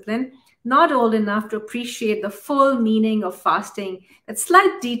self-discipline, not old enough to appreciate the full meaning of fasting, that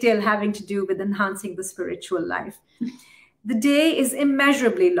slight detail having to do with enhancing the spiritual life. The day is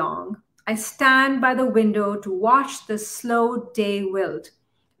immeasurably long. I stand by the window to watch the slow day wilt.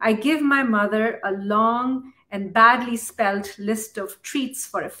 I give my mother a long and badly spelled list of treats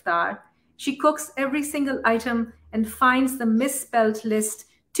for iftar. She cooks every single item and finds the misspelled list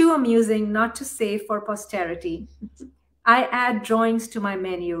too amusing not to save for posterity. I add drawings to my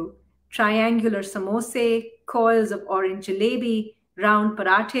menu: triangular samosa, coils of orange jalebi, round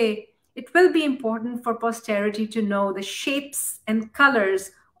parathe. It will be important for posterity to know the shapes and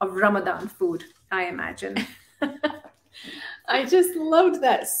colors of Ramadan food, I imagine. I just loved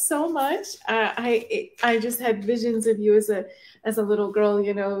that so much. I just had visions of you as a little girl,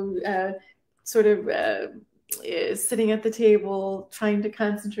 sort of sitting at the table, trying to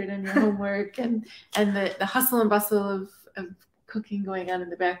concentrate on your homework, and the hustle and bustle of cooking going on in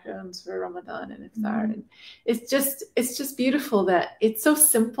the background for Ramadan and iftar. And it's just beautiful that it's so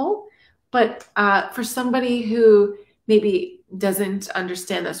simple, but for somebody who maybe doesn't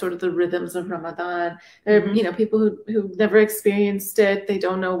understand that sort of the rhythms of Ramadan, there are people who never experienced it. They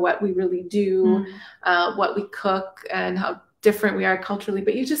don't know what we really do, what we cook, and how different we are culturally.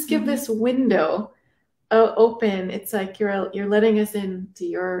 But you just give this window open. It's like you're letting us into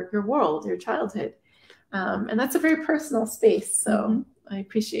your world, your childhood, and that's a very personal space. So I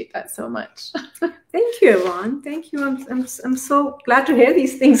appreciate that so much. Thank you, Yvonne. Thank you. I'm so glad to hear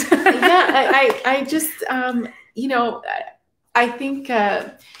these things. I just I think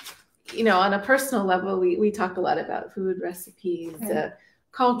on a personal level, we talk a lot about food recipes,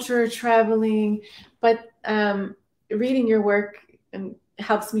 culture, traveling, but reading your work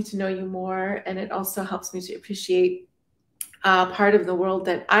helps me to know you more, and it also helps me to appreciate part of the world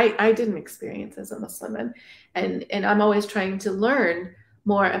that I didn't experience as a Muslim, and I'm always trying to learn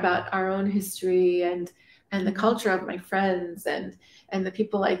more about our own history and the culture of my friends and the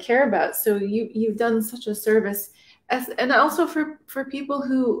people I care about. So you've done such a service, and also for people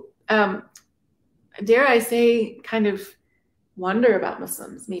who dare I say kind of wonder about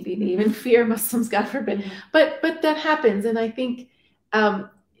Muslims, maybe they even fear Muslims, God forbid, but that happens. And I think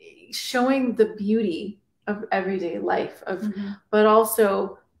showing the beauty of everyday life, but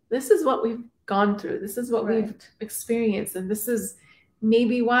also this is what we've gone through. This is what we've experienced. And this is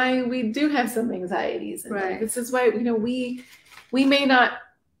maybe why we do have some anxieties. And this is why, we may not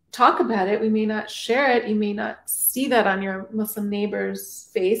talk about it. We may not share it. You may not see that on your Muslim neighbor's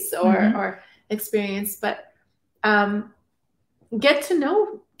face or experience, but get to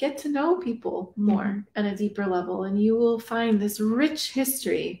know people more on a deeper level, and you will find this rich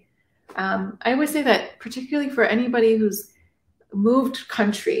history. I always say that, particularly for anybody who's moved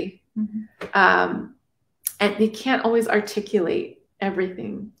country, and they can't always articulate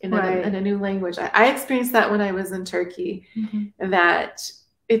everything in a new language. I experienced that when I was in Turkey, that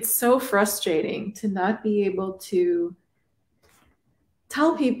it's so frustrating to not be able to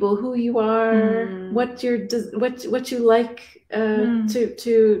tell people who you are, what you like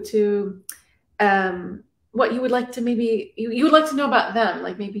what you would like to, maybe you would like to know about them.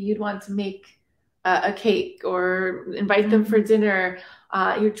 Like maybe you'd want to make a cake or invite them for dinner.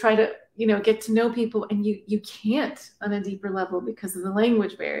 You try to get to know people, and you can't on a deeper level because of the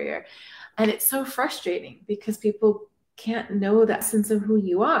language barrier. And it's so frustrating because people can't know the essence of who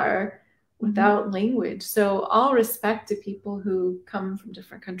you are without language. So all respect to people who come from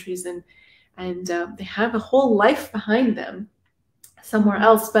different countries and they have a whole life behind them somewhere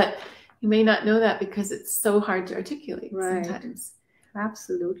else, but you may not know that because it's so hard to articulate sometimes.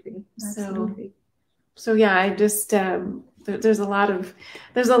 Absolutely. So yeah, I just there's a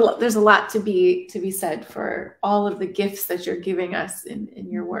lot to be said for all of the gifts that you're giving us in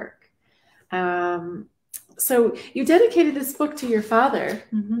your work. So you dedicated this book to your father.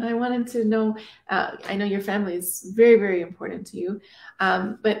 I wanted to know, I know your family is very, very important to you,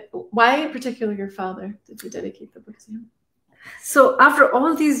 but why in particular your father did you dedicate the book to him? So after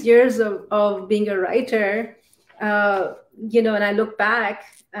all these years of being a writer, and I look back,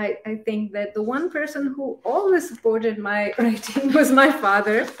 I think that the one person who always supported my writing was my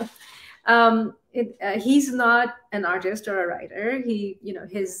father. He's not an artist or a writer.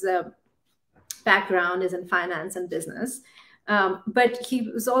 His background is in finance and business. But he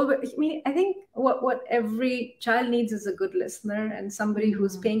was always, I think what every child needs is a good listener and somebody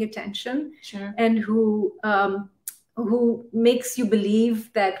who's paying attention and who makes you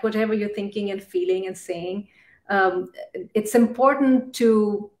believe that whatever you're thinking and feeling and saying, it's important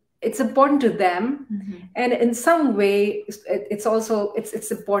to them. And in some way,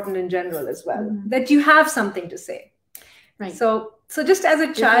 it's important in general as well, that you have something to say. Right. So just as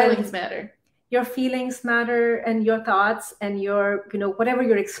a child, your feelings matter. Your feelings matter, and your thoughts, and your, whatever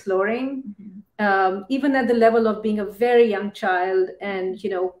you're exploring, even at the level of being a very young child, and,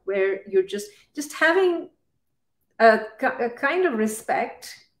 where you're just having a kind of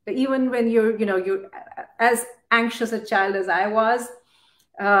respect, even when you're as anxious a child as I was,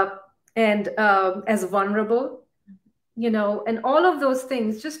 and as vulnerable, and all of those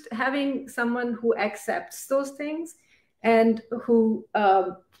things, just having someone who accepts those things and who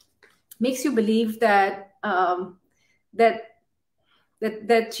makes you believe that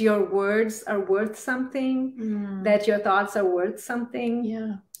that your words are worth something, that your thoughts are worth something.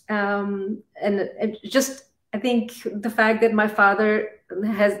 Yeah. And just, I think the fact that my father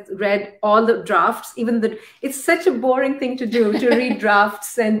has read all the drafts, it's such a boring thing to do, to read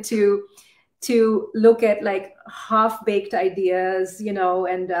drafts and to look at like half-baked ideas,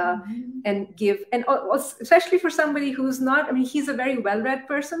 and give, and especially for somebody who's not, he's a very well-read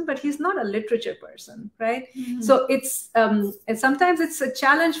person, but he's not a literature person, right? So it's, and sometimes it's a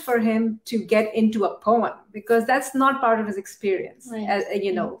challenge for him to get into a poem because that's not part of his experience,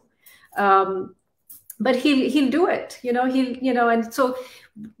 but he'll do it, and so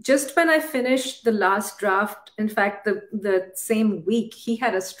just when I finished the last draft, in fact, the same week he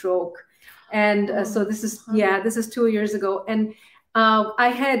had a stroke. And so this is 2 years ago. And I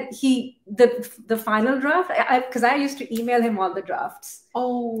had the final draft, because I used to email him all the drafts.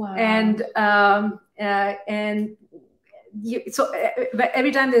 Oh, wow. So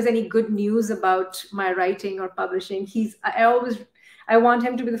every time there's any good news about my writing or publishing, I want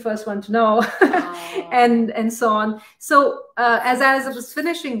him to be the first one to know, and so on. So as I was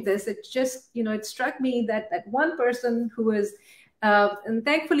finishing this, it just, it struck me that one person who is, and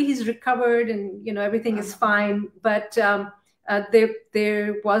thankfully he's recovered and, everything is fine. But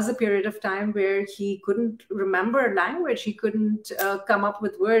there was a period of time where he couldn't remember language. He couldn't come up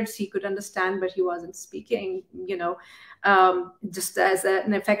with words. He could understand, but he wasn't speaking, just as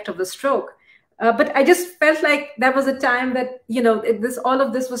an effect of the stroke. But I just felt like that was a time that, all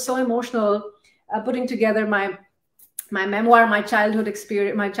of this was so emotional, putting together my memoir, my childhood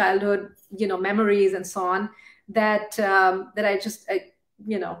experience, my childhood, memories and so on, that I just,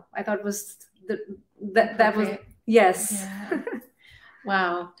 I thought was that was, yes. Yeah.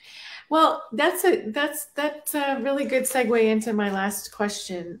 Wow. Well, that's a really good segue into my last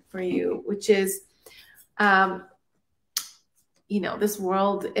question for you, which is, this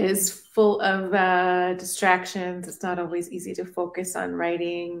world is full of distractions. It's not always easy to focus on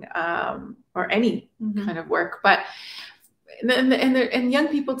writing or any kind of work. But and young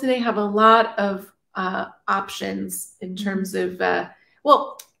people today have a lot of options in terms of,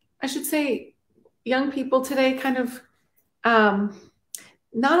 well, I should say, young people today kind of,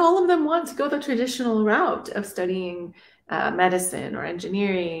 not all of them want to go the traditional route of studying medicine or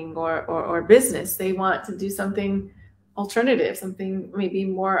engineering or business. They want to do something alternative, something maybe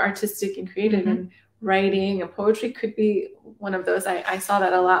more artistic and creative, and writing and poetry could be one of those. I saw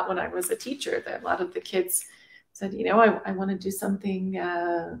that a lot when I was a teacher, that a lot of the kids said, I want to do something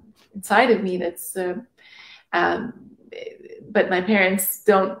inside of me that's, but my parents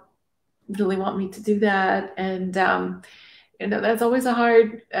don't really want me to do that. And, that's always a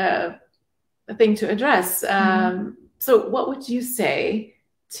hard thing to address. So what would you say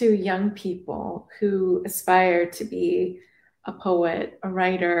to young people who aspire to be a poet, a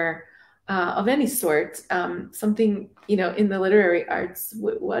writer, of any sort, something, in the literary arts?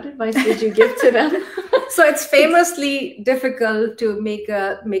 What advice would you give to them? So it's famously difficult to make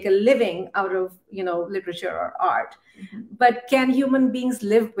a living out of, literature or art. But can human beings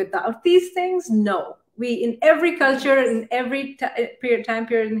live without these things? No. In every culture, in every time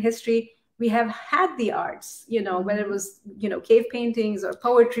period in history, we have had the arts, whether it was, cave paintings or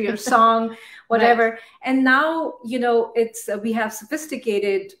poetry or song, whatever. Right. And now, we have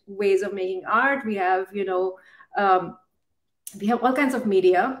sophisticated ways of making art. We have, we have all kinds of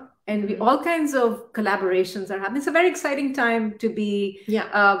media, and all kinds of collaborations are happening. It's a very exciting time to be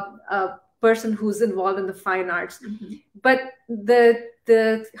a person who's involved in the fine arts. But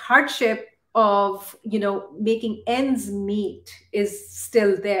the hardship of making ends meet is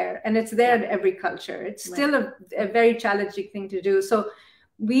still there, and it's there in every culture. It's still a very challenging thing to do. So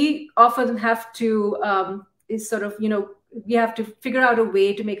we often have to we have to figure out a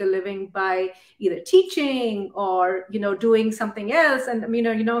way to make a living by either teaching or doing something else. And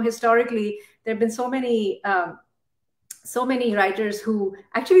historically there have been so many writers who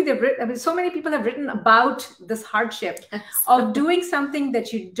actually so many people have written about this hardship of doing something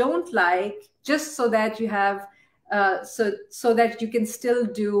that you don't like, just so that you have so that you can still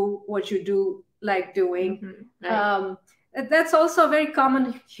do what you do like doing. Right. That's also a very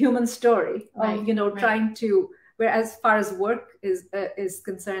common human story of trying to, where as far as work is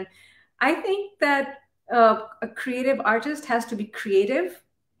concerned, I think that a creative artist has to be creative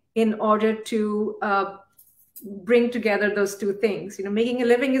in order to bring together those two things. Making a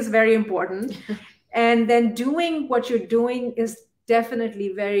living is very important. And then doing what you're doing is definitely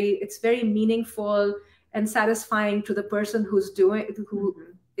it's very meaningful and satisfying to the person who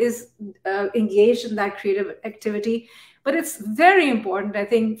is engaged in that creative activity. But it's very important, I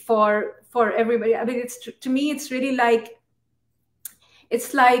think, for everybody. I mean, to me, it's really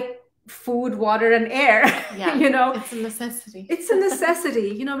it's like food, water, and air. Yeah, it's a necessity. It's a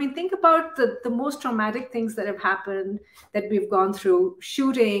necessity. Think about the most traumatic things that have happened, that we've gone through,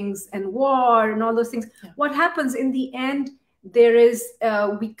 shootings and war and all those things. Yeah. What happens in the end, there is,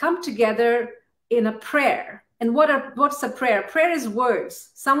 we come together in a prayer. And what's a prayer? Prayer is words.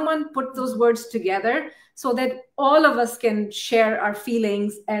 Someone put those words together so that all of us can share our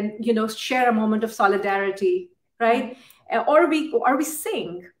feelings and, share a moment of solidarity, right? Or we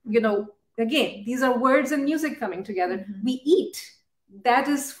sing, again, these are words and music coming together. We eat. That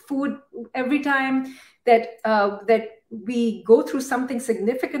is food. Every time that we go through something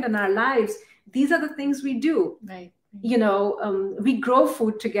significant in our lives, these are the things we do. Right. We grow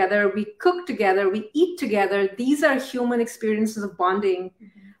food together, we cook together, we eat together. These are human experiences of bonding.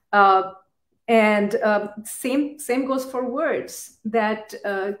 And same goes for words, that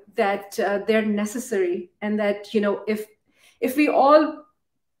they're necessary, and that if we all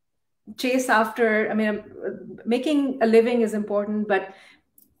chase after, making a living is important, but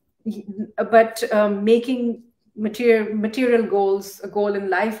making material goals a goal in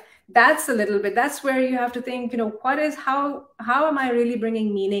life, that's where you have to think, how am I really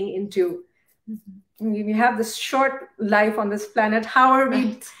bringing meaning into? We have this short life on this planet. How are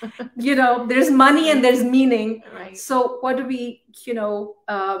we, there's money and there's meaning. Right. So what do we,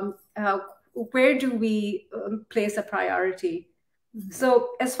 where do we place a priority?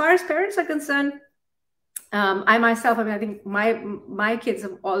 So as far as parents are concerned, I myself, I think my kids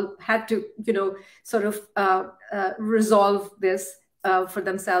have all had to, resolve this for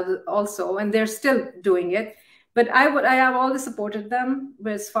themselves also, and they're still doing it. But I have always supported them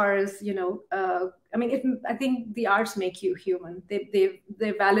as far as, I mean, I think the arts make you human. They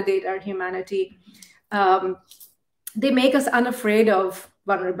validate our humanity. They make us unafraid of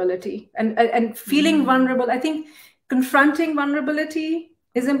vulnerability and feeling vulnerable. I think confronting vulnerability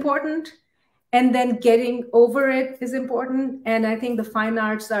is important, and then getting over it is important. And I think the fine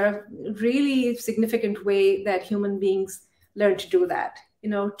arts are a really significant way that human beings learn to do that,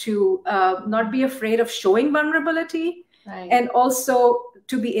 to not be afraid of showing vulnerability, right, and also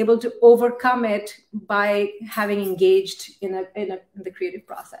to be able to overcome it by having engaged in the creative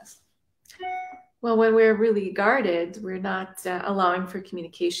process. Well, when we're really guarded, we're not allowing for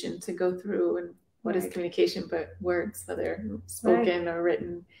communication to go through. And what is communication but words, whether spoken or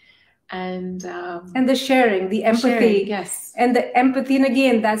written? And the sharing, the empathy, yes, and the empathy. And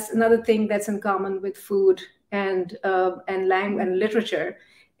again, that's another thing that's in common with food and language and literature,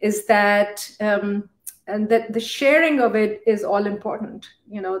 is that and that the sharing of it is all important.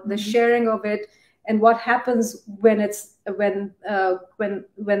 The sharing of it, and what happens when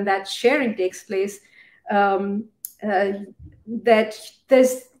that sharing takes place. That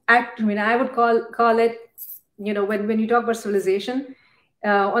this act. I mean, I would call it. When you talk about civilization.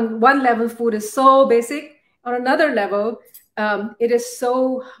 On one level, food is so basic. On another level, it is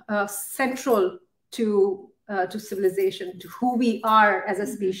so central to civilization, to who we are as a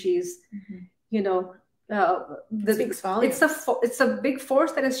species. It's a big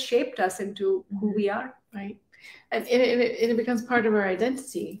force that has shaped us into who we are. Right, and it becomes part of our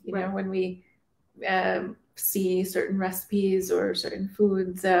identity. When we see certain recipes or certain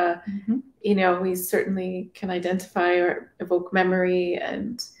foods, we certainly can identify or evoke memory,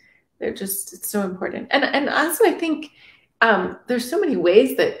 and it's so important. And also, I think there's so many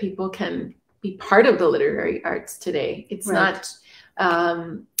ways that people can be part of the literary arts today. It's not,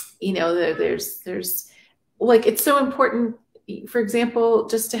 there's like, it's so important, for example,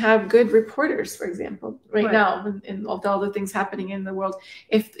 just to have good reporters, for example, right now, and all the things happening in the world.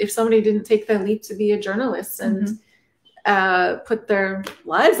 If somebody didn't take the leap to be a journalist and put their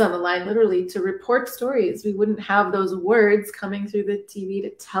lives on the line, literally, to report stories, we wouldn't have those words coming through the TV to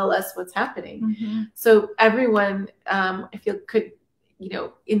tell us what's happening. So everyone, I feel, could,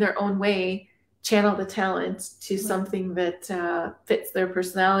 in their own way, channel the talent to something that fits their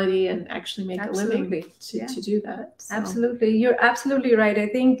personality and actually make a living to do that. So. Absolutely. You're absolutely right. I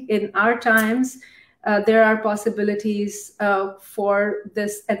think in our times, there are possibilities for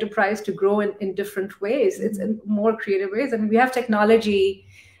this enterprise to grow in different ways. It's in more creative ways. I mean, we have technology.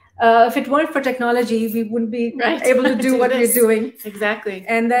 If it weren't for technology, we wouldn't be able to do what we're doing. Exactly.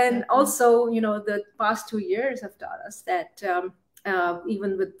 And then also, the past 2 years have taught us that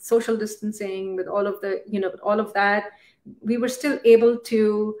even with social distancing, with all of that, we were still able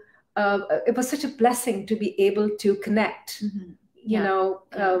to. It was such a blessing to be able to connect,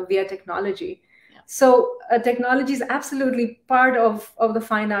 via technology. So technology is absolutely part of the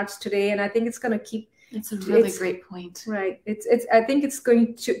fine arts today, and I think it's going to keep. It's a really great point, right? I think it's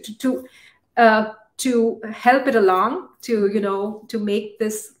going to help it along, to make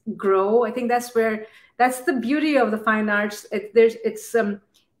this grow. I think that's the beauty of the fine arts.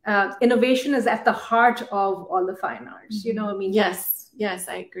 Innovation is at the heart of all the fine arts. I mean, yes,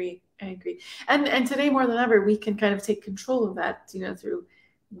 I agree. And today more than ever, we can kind of take control of that, through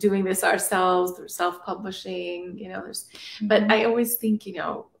doing this ourselves, through self-publishing, but I always think,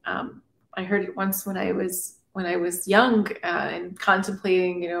 I heard it once when I was young, and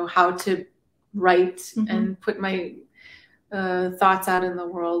contemplating, how to write and put my thoughts out in the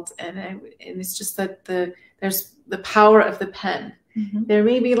world. And it's just that there's the power of the pen. There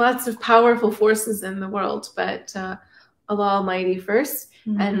may be lots of powerful forces in the world, but Allah Almighty first,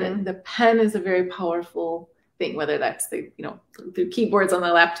 and the pen is a very powerful thing, whether that's through keyboards on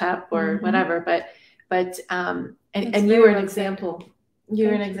the laptop or whatever, but and you are an example.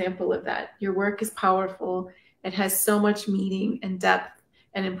 You're an example of that. Your work is powerful. It has so much meaning and depth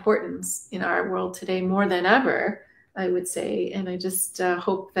and importance in our world today, more than ever, I would say. And I just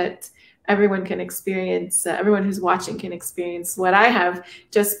hope that everyone can experience, everyone who's watching can experience what I have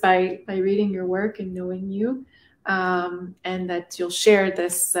just by reading your work and knowing you. And that you'll share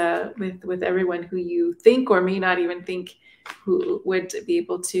this with everyone who you think or may not even think who would be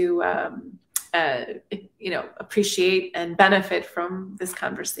able to appreciate and benefit from this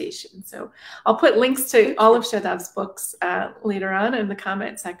conversation. So I'll put links to all of Shadab's books later on in the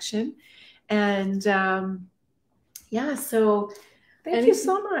comment section. And so thank you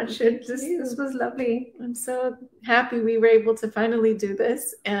so much. This was lovely. I'm so happy we were able to finally do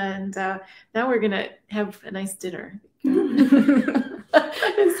this. And now we're going to have a nice dinner.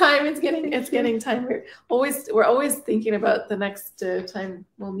 It's time. It's getting time. We're always thinking about the next time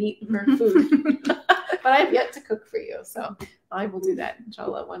we'll meet for food. But I've yet to cook for you, so I will do that,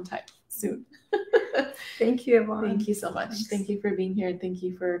 inshallah, one time soon. Thank you, Yvonne. Thank you so much. Thanks. Thank you for being here, and thank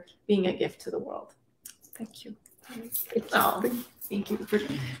you for being a gift to the world. Thank you. Oh, thank you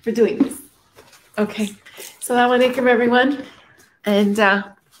for doing this. Okay, Assalamu alaikum, everyone, and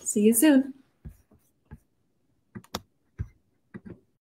see you soon.